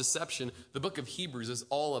self-deception. The book of Hebrews is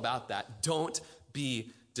all about that. Don't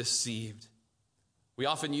be deceived. We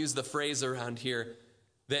often use the phrase around here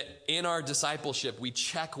that in our discipleship, we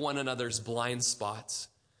check one another's blind spots.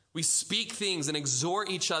 We speak things and exhort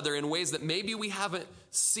each other in ways that maybe we haven't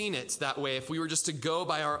seen it that way if we were just to go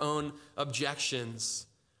by our own objections.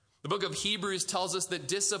 The book of Hebrews tells us that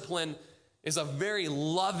discipline is a very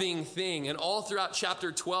loving thing. And all throughout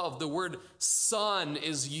chapter 12, the word son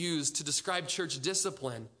is used to describe church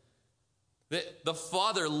discipline. That the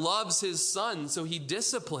Father loves his Son, so he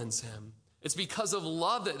disciplines him. It's because of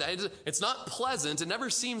love. It's not pleasant. It never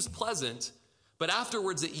seems pleasant. But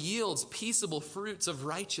afterwards, it yields peaceable fruits of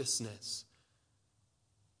righteousness.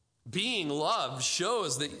 Being loved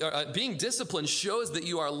shows that, being disciplined shows that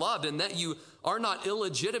you are loved and that you are not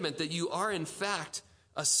illegitimate, that you are in fact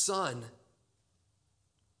a son.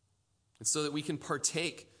 And so that we can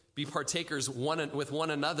be partakers with one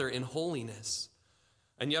another in holiness.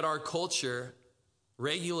 And yet our culture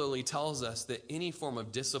regularly tells us that any form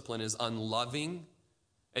of discipline is unloving.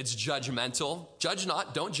 It's judgmental. Judge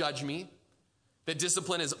not, don't judge me. That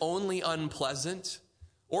discipline is only unpleasant.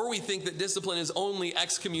 Or we think that discipline is only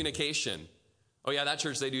excommunication. Oh yeah, that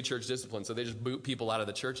church, they do church discipline, so they just boot people out of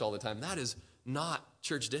the church all the time. That is not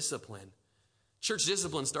church discipline. Church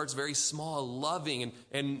discipline starts very small, loving,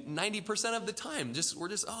 and 90% of the time, we're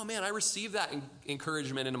just, oh man, I received that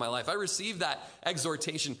encouragement into my life. I received that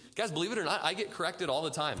exhortation. Guys, believe it or not, I get corrected all the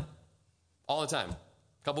time. All the time.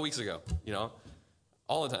 A couple weeks ago,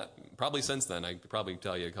 all the time. Probably since then, I could probably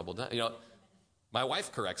tell you a couple times. My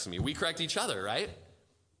wife corrects me. We correct each other, right?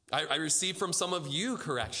 I receive from some of you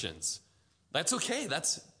corrections. That's okay.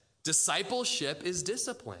 Discipleship is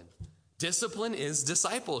discipline. Discipline is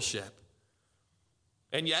discipleship.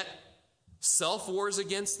 And yet, self-wars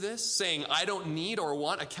against this, saying, I don't need or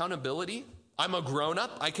want accountability. I'm a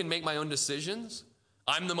grown-up. I can make my own decisions.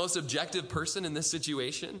 I'm the most objective person in this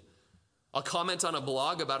situation. I'll comment on a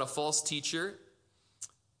blog about a false teacher.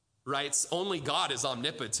 Writes, only God is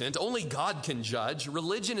omnipotent. Only God can judge.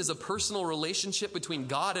 Religion is a personal relationship between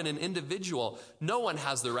God and an individual. No one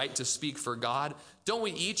has the right to speak for God. Don't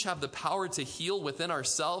we each have the power to heal within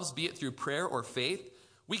ourselves, be it through prayer or faith?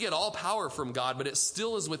 We get all power from God, but it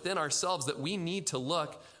still is within ourselves that we need to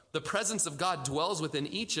look. The presence of God dwells within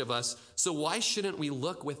each of us, so why shouldn't we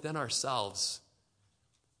look within ourselves?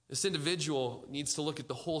 This individual needs to look at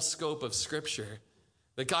the whole scope of Scripture.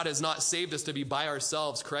 That God has not saved us to be by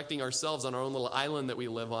ourselves, correcting ourselves on our own little island that we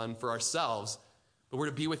live on for ourselves, but we're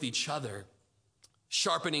to be with each other,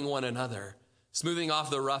 sharpening one another, smoothing off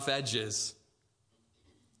the rough edges.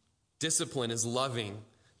 Discipline is loving.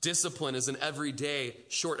 Discipline is an everyday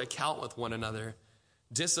short account with one another.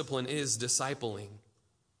 Discipline is discipling.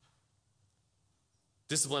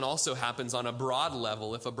 Discipline also happens on a broad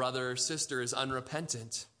level if a brother or sister is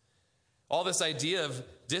unrepentant. All this idea of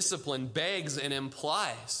discipline begs and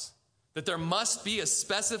implies that there must be a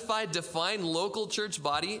specified, defined local church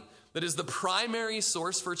body that is the primary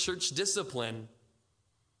source for church discipline.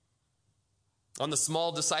 On the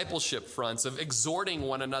small discipleship fronts of exhorting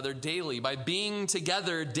one another daily, by being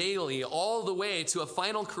together daily, all the way to a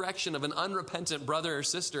final correction of an unrepentant brother or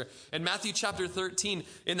sister. In Matthew chapter 13,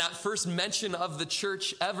 in that first mention of the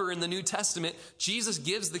church ever in the New Testament, Jesus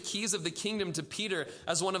gives the keys of the kingdom to Peter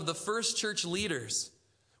as one of the first church leaders.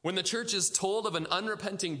 When the church is told of an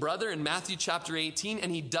unrepenting brother in Matthew chapter 18,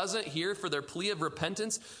 and he doesn't hear for their plea of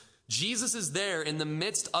repentance, Jesus is there in the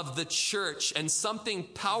midst of the church, and something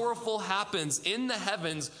powerful happens in the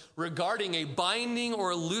heavens regarding a binding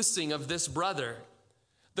or a loosing of this brother.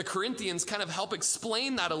 The Corinthians kind of help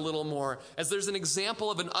explain that a little more, as there's an example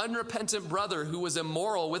of an unrepentant brother who was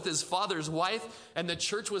immoral with his father's wife, and the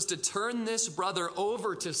church was to turn this brother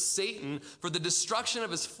over to Satan for the destruction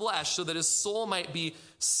of his flesh so that his soul might be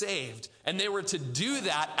saved. And they were to do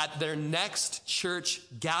that at their next church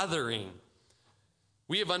gathering.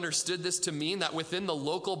 We have understood this to mean that within the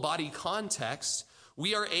local body context,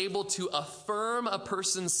 we are able to affirm a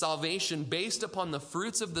person's salvation based upon the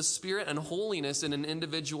fruits of the Spirit and holiness in an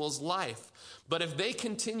individual's life. But if they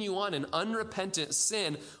continue on in unrepentant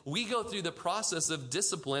sin, we go through the process of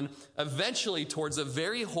discipline eventually towards a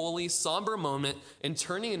very holy, somber moment in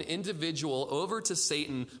turning an individual over to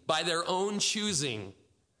Satan by their own choosing.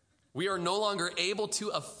 We are no longer able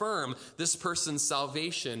to affirm this person's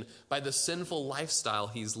salvation by the sinful lifestyle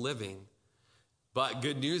he's living. But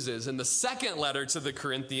good news is, in the second letter to the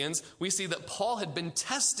Corinthians, we see that Paul had been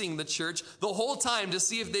testing the church the whole time to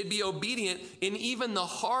see if they'd be obedient in even the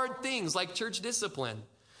hard things like church discipline.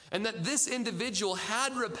 And that this individual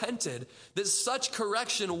had repented, that such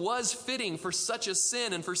correction was fitting for such a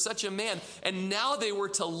sin and for such a man. And now they were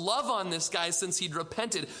to love on this guy since he'd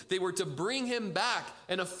repented. They were to bring him back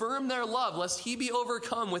and affirm their love, lest he be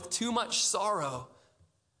overcome with too much sorrow.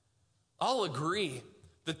 I'll agree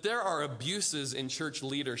that there are abuses in church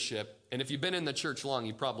leadership. And if you've been in the church long,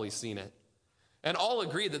 you've probably seen it. And I'll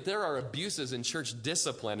agree that there are abuses in church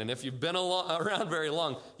discipline. And if you've been around very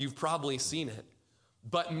long, you've probably seen it.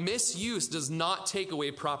 But misuse does not take away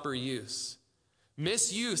proper use.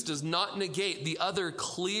 Misuse does not negate the other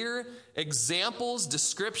clear examples,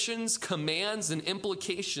 descriptions, commands, and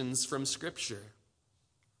implications from Scripture.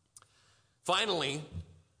 Finally,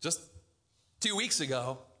 just 2 weeks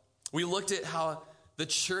ago, we looked at how the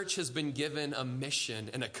church has been given a mission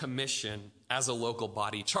and a commission as a local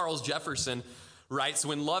body. Charles Jefferson writes,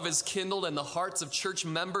 "When love is kindled in the hearts of church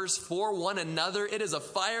members for one another, it is a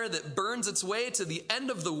fire that burns its way to the end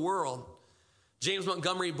of the world." James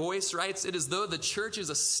Montgomery Boyce writes, "It is though the church is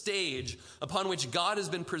a stage upon which God has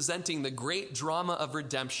been presenting the great drama of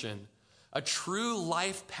redemption, a true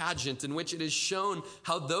life pageant in which it is shown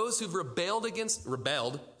how those who've rebelled against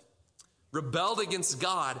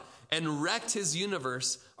God and wrecked his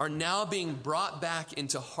universe are now being brought back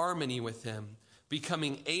into harmony with him,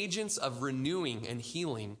 becoming agents of renewing and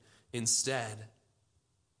healing instead."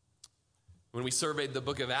 When we surveyed the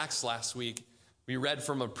book of Acts last week, we read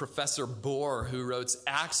from a Professor Bohr who wrote,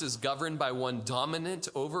 "Acts is governed by one dominant,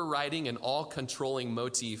 overriding, and all-controlling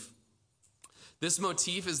motif. This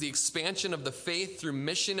motif is the expansion of the faith through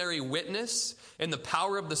missionary witness and the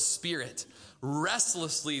power of the Spirit.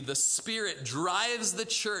 Restlessly, the Spirit drives the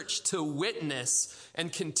church to witness,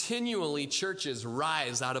 and continually churches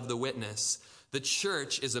rise out of the witness. The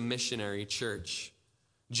church is a missionary church."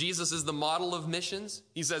 Jesus is the model of missions.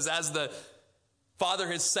 He says, "As the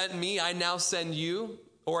Father has sent me, I now send you.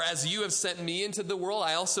 Or as you have sent me into the world,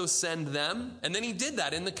 I also send them." And then he did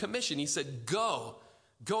that in the commission. He said,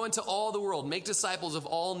 Go into all the world, make disciples of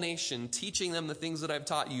all nations, teaching them the things that I've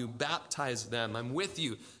taught you, baptize them. I'm with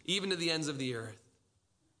you, even to the ends of the earth.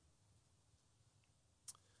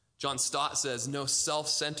 John Stott says, "No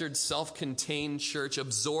self-centered, self-contained church,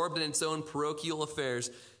 absorbed in its own parochial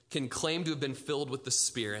affairs, can claim to have been filled with the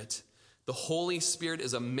Spirit. The Holy Spirit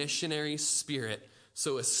is a missionary spirit,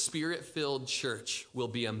 so a Spirit-filled church will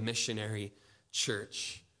be a missionary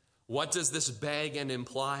church." What does this beg and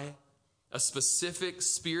imply? a specific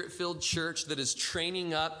Spirit-filled church that is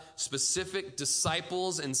training up specific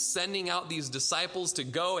disciples and sending out these disciples to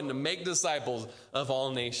go and to make disciples of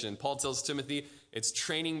all nations. Paul tells Timothy, it's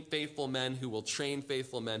training faithful men who will train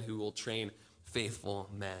faithful men who will train faithful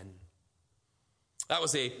men. That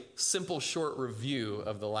was a simple, short review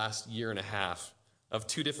of the last year and a half of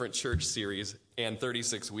 2 different church series and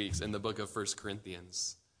 36 weeks in the book of 1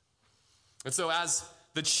 Corinthians. And so as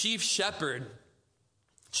the chief shepherd,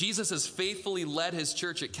 Jesus has faithfully led his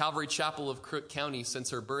church at Calvary Chapel of Crook County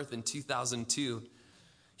since her birth in 2002.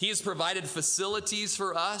 He has provided facilities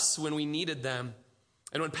for us when we needed them.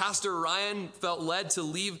 And when Pastor Ryan felt led to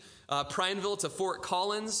leave Prineville to Fort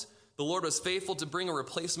Collins, the Lord was faithful to bring a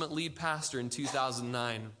replacement lead pastor in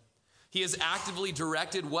 2009. He has actively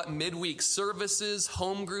directed what midweek services,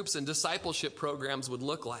 home groups, and discipleship programs would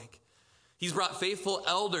look like. He's brought faithful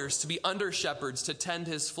elders to be under shepherds to tend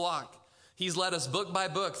his flock. He's led us book by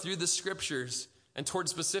book through the scriptures and toward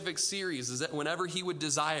specific series whenever he would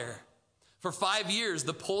desire. For 5 years,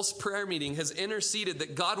 the Pulse prayer meeting has interceded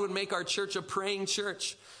that God would make our church a praying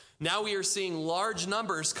church. Now we are seeing large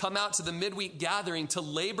numbers come out to the midweek gathering to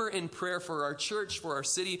labor in prayer for our church, for our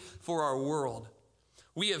city, for our world.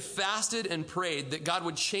 We have fasted and prayed that God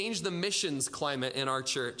would change the missions climate in our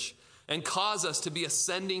church and cause us to be a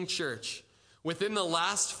sending church. Within the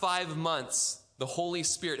last 5 months, the Holy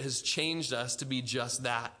Spirit has changed us to be just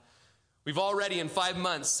that. We've already in 5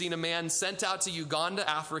 months seen a man sent out to Uganda,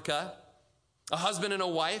 Africa, a husband and a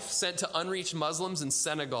wife sent to unreached Muslims in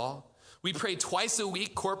Senegal. We pray twice a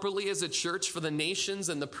week corporately as a church for the nations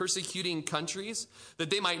and the persecuting countries,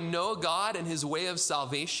 that they might know God and his way of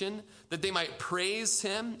salvation, that they might praise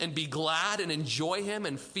him and be glad and enjoy him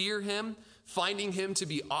and fear him, finding him to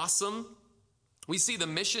be awesome. We see the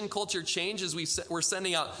mission culture change as we're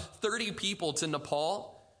sending out 30 people to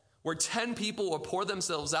Nepal, where 10 people will pour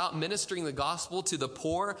themselves out ministering the gospel to the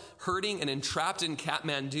poor, hurting, and entrapped in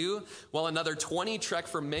Kathmandu, while another 20 trek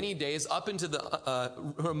for many days up into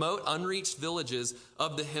the remote, unreached villages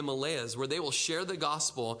of the Himalayas, where they will share the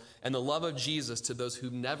gospel and the love of Jesus to those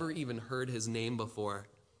who've never even heard his name before.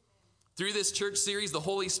 Through this church series, the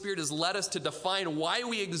Holy Spirit has led us to define why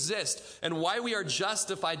we exist and why we are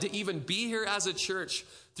justified to even be here as a church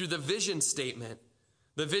through the vision statement.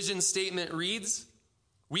 The vision statement reads,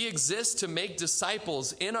 "We exist to make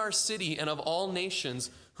disciples in our city and of all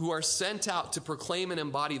nations who are sent out to proclaim and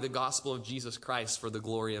embody the gospel of Jesus Christ for the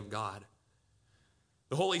glory of God."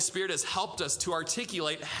 The Holy Spirit has helped us to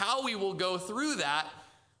articulate how we will go through that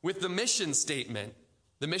with the mission statement.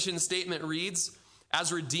 The mission statement reads,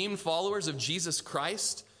 "As redeemed followers of Jesus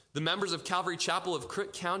Christ, the members of Calvary Chapel of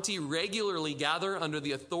Crook County regularly gather under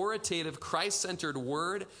the authoritative Christ-centered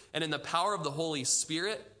word and in the power of the Holy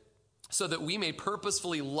Spirit, so that we may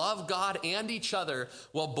purposefully love God and each other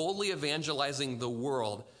while boldly evangelizing the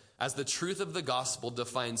world as the truth of the gospel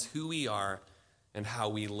defines who we are and how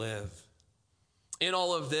we live." In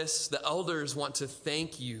all of this, the elders want to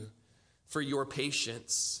thank you for your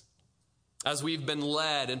patience as we've been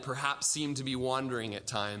led and perhaps seem to be wandering at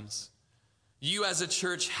times. You as a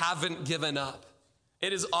church haven't given up.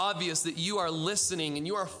 It is obvious that you are listening and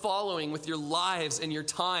you are following with your lives and your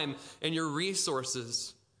time and your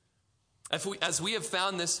resources. As we have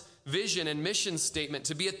found this vision and mission statement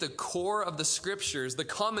to be at the core of the scriptures, the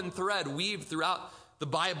common thread weaved throughout the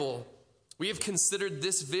Bible, we have considered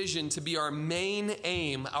this vision to be our main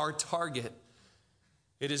aim, our target.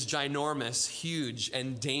 It is ginormous, huge,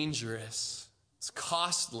 and dangerous. It's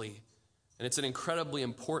costly, and it's an incredibly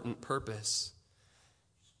important purpose.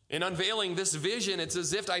 In unveiling this vision, it's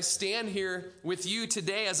as if I stand here with you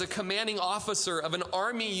today as a commanding officer of an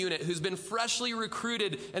army unit who's been freshly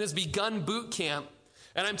recruited and has begun boot camp.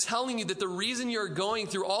 And I'm telling you that the reason you're going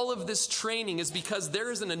through all of this training is because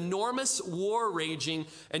there is an enormous war raging,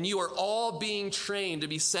 and you are all being trained to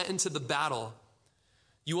be sent into the battle.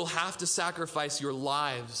 You will have to sacrifice your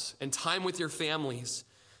lives and time with your families.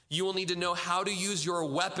 You will need to know how to use your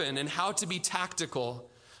weapon and how to be tactical.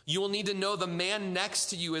 You will need to know the man next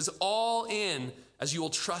to you is all in as you will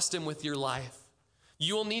trust him with your life.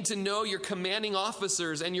 You will need to know your commanding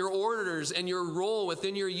officers and your orders and your role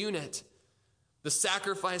within your unit. The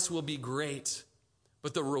sacrifice will be great,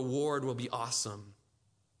 but the reward will be awesome.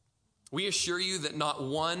 We assure you that not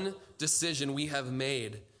one decision we have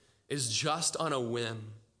made is just on a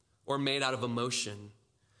whim or made out of emotion.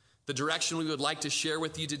 The direction we would like to share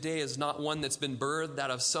with you today is not one that's been birthed out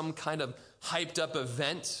of some kind of hyped up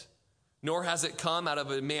event, nor has it come out of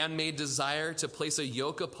a man-made desire to place a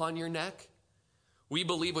yoke upon your neck. We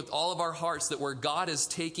believe with all of our hearts that where God is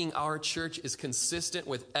taking our church is consistent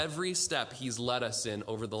with every step he's led us in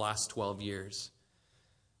over the last 12 years.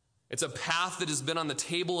 It's a path that has been on the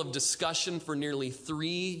table of discussion for nearly 3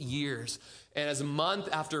 years. And as month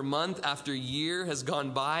after year has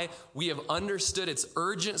gone by, we have understood its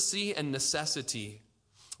urgency and necessity.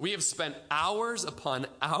 We have spent hours upon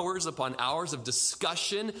hours upon hours of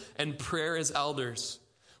discussion and prayer as elders.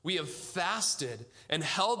 We have fasted and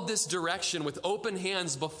held this direction with open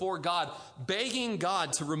hands before God, begging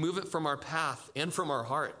God to remove it from our path and from our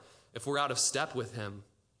heart if we're out of step with him.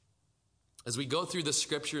 As we go through the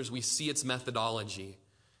scriptures, we see its methodology.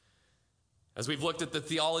 As we've looked at the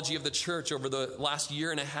theology of the church over the last year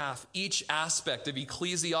and a half, each aspect of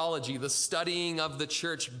ecclesiology, the studying of the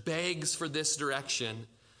church, begs for this direction.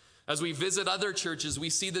 As we visit other churches, we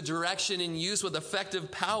see the direction in use with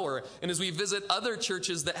effective power. And as we visit other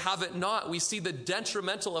churches that have it not, we see the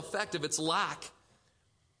detrimental effect of its lack.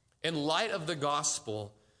 In light of the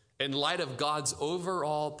gospel, in light of God's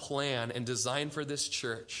overall plan and design for this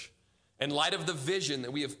church, in light of the vision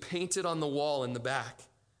that we have painted on the wall in the back,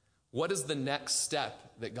 what is the next step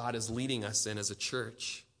that God is leading us in as a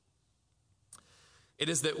church? It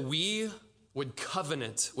is that we would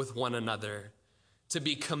covenant with one another to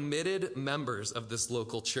be committed members of this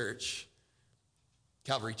local church,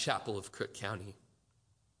 Calvary Chapel of Crook County.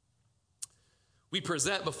 We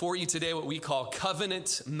present before you today what we call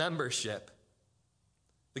covenant membership.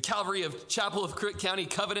 The Calvary of Chapel of Crook County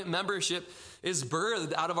covenant membership is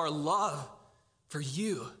birthed out of our love for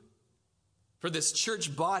you, for this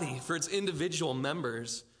church body, for its individual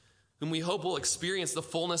members, whom we hope will experience the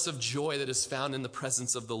fullness of joy that is found in the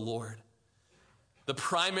presence of the Lord. The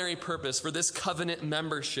primary purpose for this covenant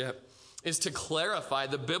membership is to clarify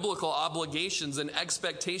the biblical obligations and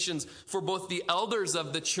expectations for both the elders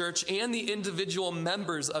of the church and the individual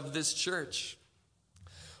members of this church.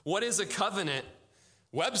 What is a covenant?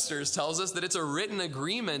 Webster's tells us that it's a written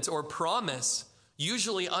agreement or promise,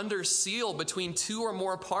 usually under seal between two or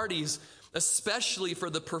more parties, especially for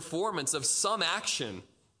the performance of some action.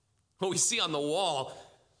 What we see on the wall,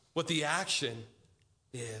 what the action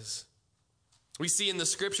is. We see in the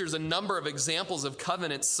scriptures a number of examples of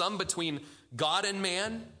covenants, some between God and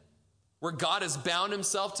man, where God has bound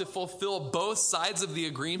himself to fulfill both sides of the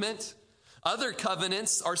agreement. Other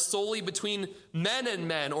covenants are solely between men and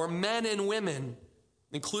men or men and women,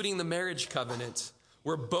 including the marriage covenant,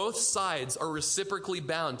 where both sides are reciprocally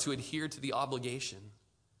bound to adhere to the obligation.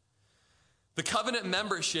 The covenant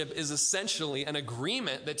membership is essentially an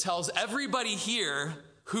agreement that tells everybody here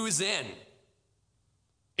who's in.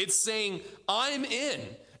 It's saying, I'm in,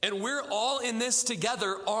 and we're all in this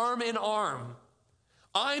together, arm in arm.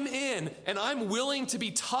 I'm in, and I'm willing to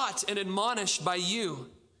be taught and admonished by you.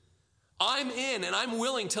 I'm in, and I'm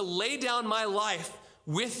willing to lay down my life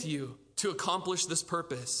with you to accomplish this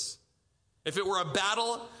purpose. If it were a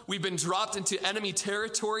battle, we've been dropped into enemy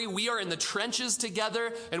territory, we are in the trenches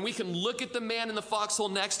together, and we can look at the man in the foxhole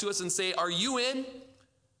next to us and say, are you in?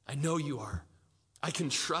 I know you are. I can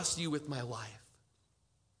trust you with my life.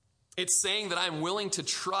 It's saying that I'm willing to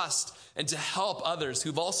trust and to help others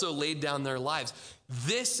who've also laid down their lives.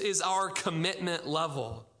 This is our commitment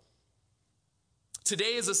level.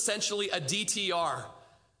 Today is essentially a DTR,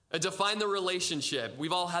 a define the relationship.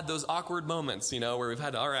 We've all had those awkward moments, where we've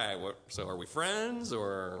had, all right, so are we friends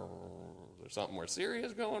or is there something more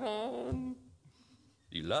serious going on?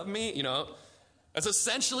 Do you love me? That's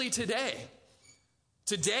essentially today.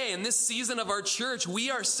 Today, in this season of our church, we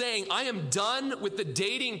are saying, I am done with the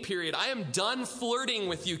dating period. I am done flirting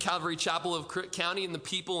with you, Calvary Chapel of Crook County and the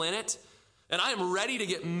people in it, and I am ready to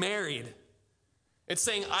get married. It's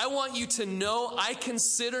saying, I want you to know I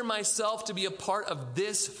consider myself to be a part of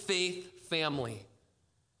this faith family.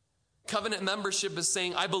 Covenant membership is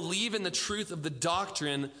saying, I believe in the truth of the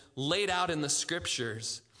doctrine laid out in the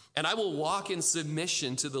scriptures, and I will walk in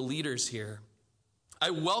submission to the leaders here. I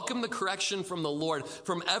welcome the correction from the Lord,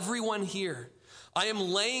 from everyone here. I am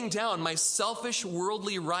laying down my selfish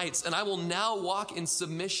worldly rights, and I will now walk in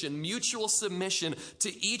submission, mutual submission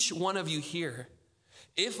to each one of you here.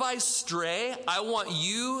 If I stray, I want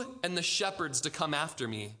you and the shepherds to come after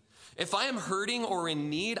me. If I am hurting or in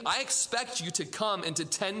need, I expect you to come and to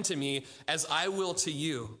tend to me as I will to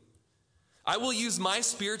you. I will use my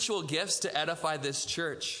spiritual gifts to edify this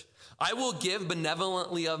church. I will give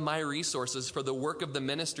benevolently of my resources for the work of the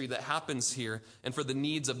ministry that happens here and for the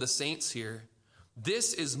needs of the saints here.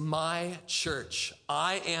 This is my church.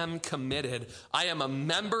 I am committed. I am a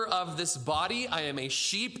member of this body. I am a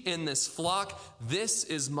sheep in this flock. This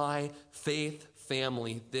is my faith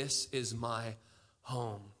family. This is my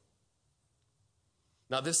home.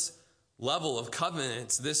 Now, this level of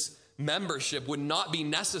covenants, this membership would not be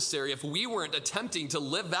necessary if we weren't attempting to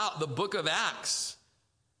live out the book of Acts.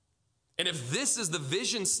 And if this is the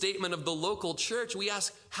vision statement of the local church, we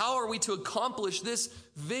ask, how are we to accomplish this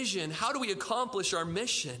vision? How do we accomplish our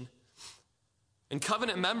mission? And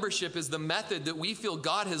covenant membership is the method that we feel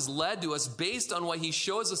God has led to us based on what he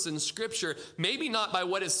shows us in Scripture, maybe not by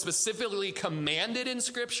what is specifically commanded in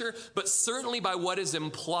Scripture, but certainly by what is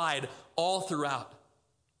implied all throughout.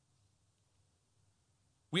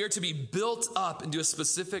 We are to be built up into a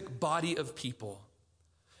specific body of people.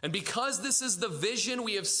 And because this is the vision,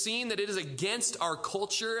 we have seen that it is against our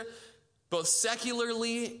culture, both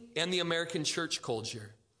secularly and the American church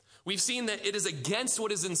culture. We've seen that it is against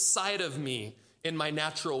what is inside of me in my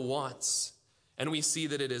natural wants. And we see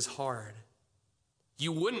that it is hard.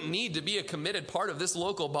 You wouldn't need to be a committed part of this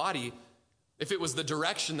local body if it was the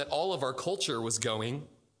direction that all of our culture was going,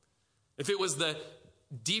 if it was the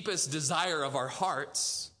deepest desire of our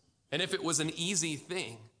hearts, and if it was an easy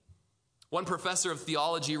thing. One professor of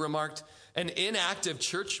theology remarked, an inactive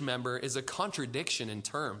church member is a contradiction in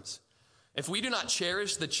terms. If we do not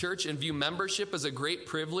cherish the church and view membership as a great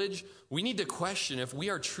privilege, we need to question if we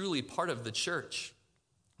are truly part of the church.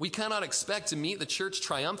 We cannot expect to meet the church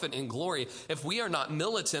triumphant in glory if we are not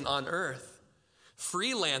militant on earth.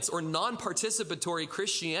 Freelance or non-participatory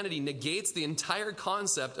Christianity negates the entire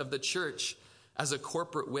concept of the church as a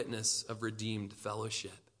corporate witness of redeemed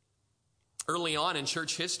fellowship. Early on in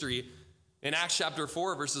church history, in Acts chapter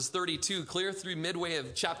 4, verses 32, clear through midway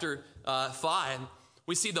of chapter 5,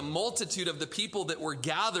 we see the multitude of the people that were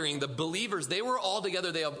gathering, the believers. They were all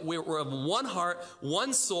together. They were of one heart,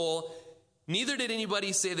 one soul. Neither did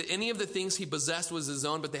anybody say that any of the things he possessed was his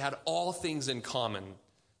own, but they had all things in common.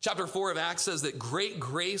 Chapter 4 of Acts says that great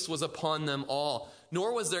grace was upon them all,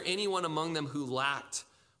 nor was there anyone among them who lacked.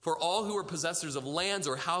 For all who were possessors of lands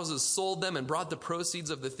or houses sold them and brought the proceeds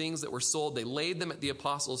of the things that were sold. They laid them at the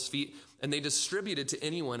apostles' feet, and they distributed to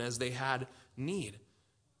anyone as they had need.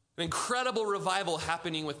 An incredible revival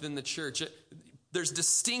happening within the church. There's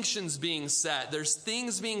distinctions being set. There's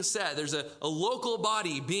things being said. There's a local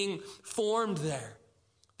body being formed there.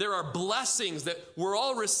 There are blessings that we're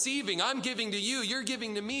all receiving. I'm giving to you. You're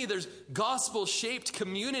giving to me. There's gospel-shaped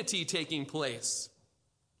community taking place.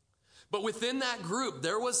 But within that group,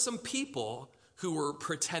 there was some people who were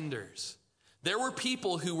pretenders. There were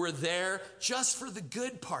people who were there just for the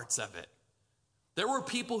good parts of it. There were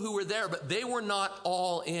people who were there, but they were not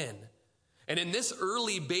all in. And in this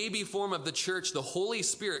early baby form of the church, the Holy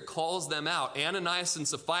Spirit calls them out. Ananias and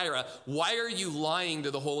Sapphira, why are you lying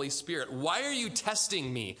to the Holy Spirit? Why are you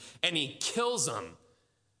testing me? And he kills them.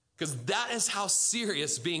 Because that is how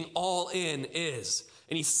serious being all in is.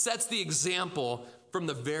 And he sets the example from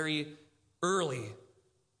the very early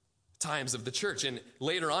times of the church. And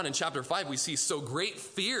later on in chapter 5, we see so great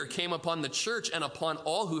fear came upon the church and upon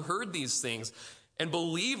all who heard these things. And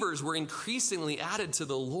believers were increasingly added to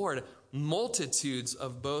the Lord, multitudes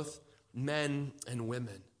of both men and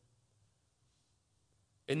women.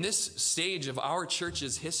 In this stage of our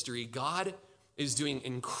church's history, God is doing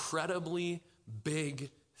incredibly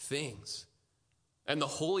big things. And the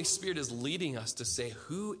Holy Spirit is leading us to say,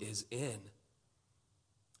 who is in?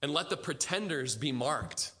 And let the pretenders be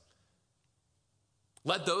marked.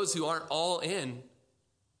 Let those who aren't all in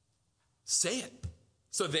say it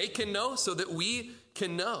so they can know, so that we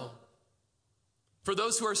can know. For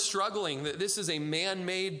those who are struggling, that this is a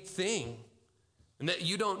man-made thing and that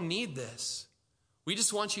you don't need this, we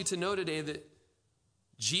just want you to know today that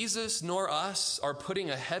Jesus nor us are putting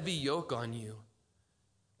a heavy yoke on you,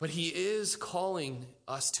 but he is calling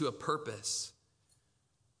us to a purpose.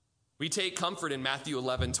 We take comfort in Matthew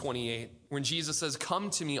 11:28, when Jesus says, come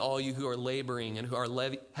to me, all you who are laboring and who are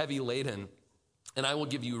heavy laden, and I will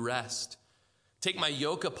give you rest. Take my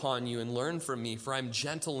yoke upon you and learn from me, for I am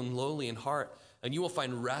gentle and lowly in heart, and you will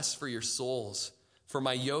find rest for your souls. For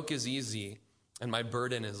my yoke is easy and my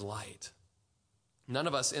burden is light. None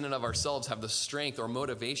of us in and of ourselves have the strength or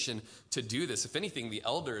motivation to do this. If anything, the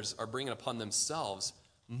elders are bringing upon themselves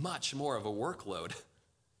much more of a workload.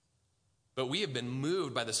 But we have been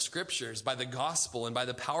moved by the scriptures, by the gospel, and by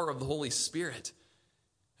the power of the Holy Spirit.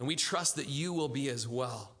 And we trust that you will be as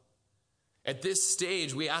well. At this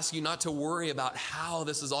stage, we ask you not to worry about how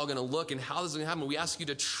this is all going to look and how this is going to happen. We ask you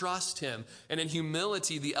to trust him. And in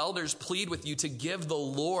humility, the elders plead with you to give the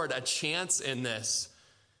Lord a chance in this.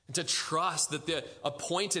 And to trust that the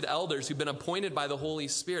appointed elders who've been appointed by the Holy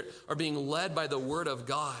Spirit are being led by the word of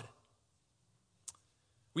God.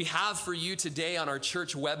 We have for you today on our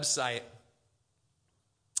church website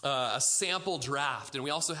a sample draft, and we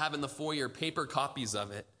also have in the foyer paper copies of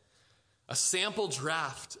it. A sample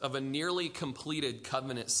draft of a nearly completed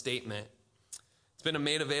covenant statement. It's been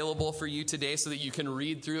made available for you today so that you can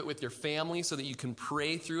read through it with your family, so that you can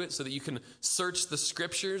pray through it, so that you can search the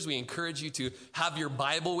scriptures. We encourage you to have your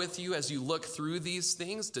Bible with you as you look through these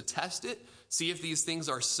things to test it, see if these things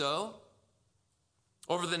are so.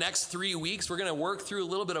 Over the next 3 weeks, we're going to work through a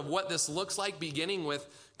little bit of what this looks like, beginning with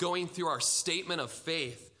going through our statement of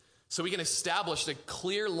faith, so we can establish a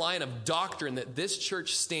clear line of doctrine that this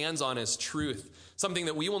church stands on as truth, something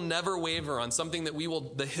that we will never waver on, something that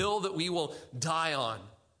the hill that we will die on.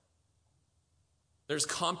 There's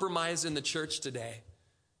compromise in the church today,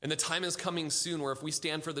 and the time is coming soon where if we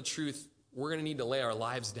stand for the truth, we're going to need to lay our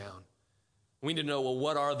lives down. We need to know, well,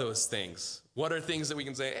 what are those things? What are things that we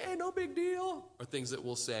can say, hey, no big deal? Or things that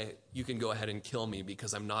we'll say, you can go ahead and kill me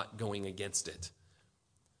because I'm not going against it.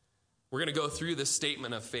 We're going to go through this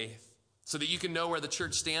statement of faith so that you can know where the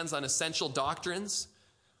church stands on essential doctrines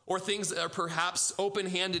or things that are perhaps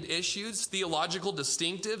open-handed issues, theological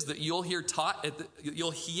distinctives that you'll hear taught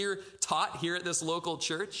here at this local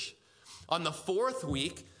church. On the 4th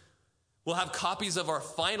week, we'll have copies of our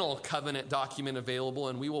final covenant document available,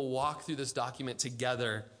 and we will walk through this document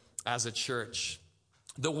together as a church.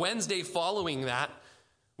 The Wednesday following that,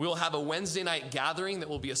 we'll have a Wednesday night gathering that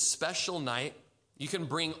will be a special night. You can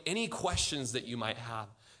bring any questions that you might have.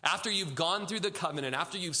 After you've gone through the covenant,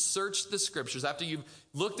 after you've searched the scriptures, after you've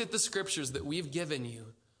looked at the scriptures that we've given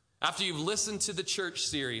you, after you've listened to the church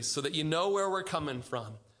series so that you know where we're coming from,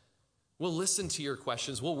 we'll listen to your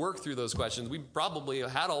questions. We'll work through those questions. We probably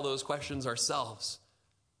had all those questions ourselves.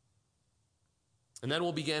 And then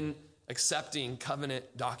we'll begin accepting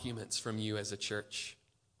covenant documents from you as a church.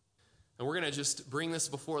 And we're going to just bring this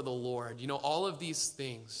before the Lord. You know, all of these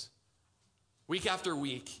things, week after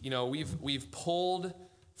week, you know, we've pulled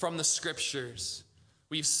from the scriptures.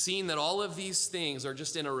 We've seen that all of these things are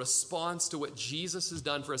just in a response to what Jesus has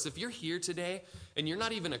done for us. If you're here today and you're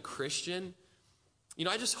not even a Christian, you know,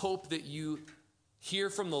 I just hope that you hear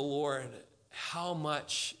from the Lord how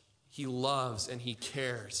much he loves and he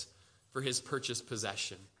cares for his purchased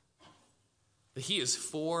possession. That he is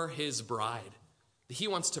for his bride. That he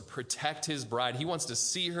wants to protect his bride. He wants to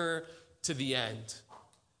see her to the end.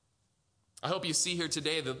 I hope you see here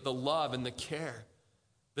today the love and the care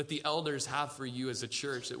that the elders have for you as a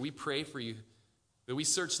church, that we pray for you, that we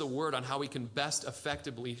search the word on how we can best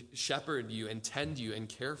effectively shepherd you and tend you and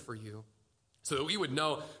care for you, so that we would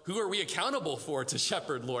know, who are we accountable for to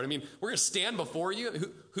shepherd, Lord? I mean, we're going to stand before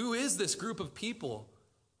you. Who is this group of people?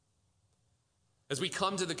 As we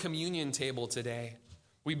come to the communion table today,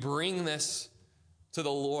 we bring this to the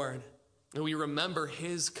Lord, and we remember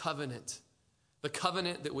his covenant, the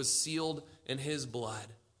covenant that was sealed in his blood,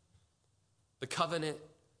 the covenant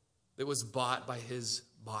that was bought by his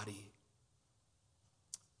body.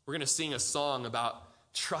 We're going to sing a song about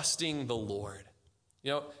trusting the Lord.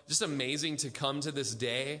 You know, just amazing to come to this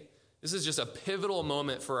day. This is just a pivotal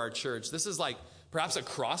moment for our church. This is like perhaps a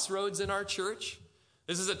crossroads in our church.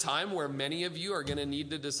 This is a time where many of you are going to need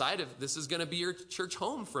to decide if this is going to be your church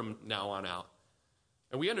home from now on out.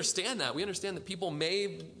 And we understand that. We understand that people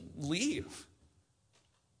may leave.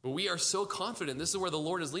 But we are so confident this is where the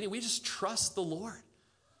Lord is leading. We just trust the Lord.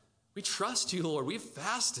 We trust you, Lord. We've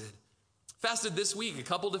fasted. Fasted this week a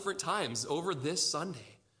couple different times over this Sunday.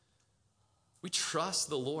 We trust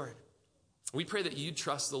the Lord. We pray that you'd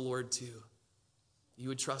trust the Lord too. You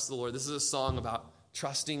would trust the Lord. This is a song about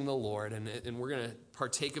trusting the Lord, and we're going to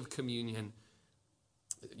partake of communion.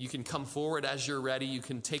 You can come forward as you're ready. You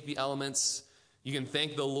can take the elements. You can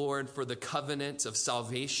thank the Lord for the covenant of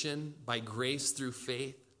salvation by grace through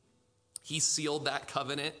faith. He sealed that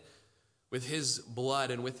covenant with his blood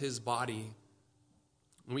and with his body.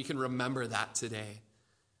 And we can remember that today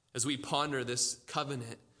as we ponder this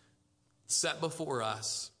covenant set before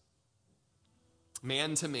us,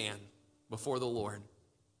 man to man, before the Lord.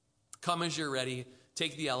 Come as you're ready,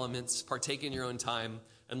 take the elements, partake in your own time,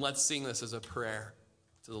 and let's sing this as a prayer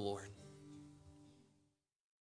to the Lord.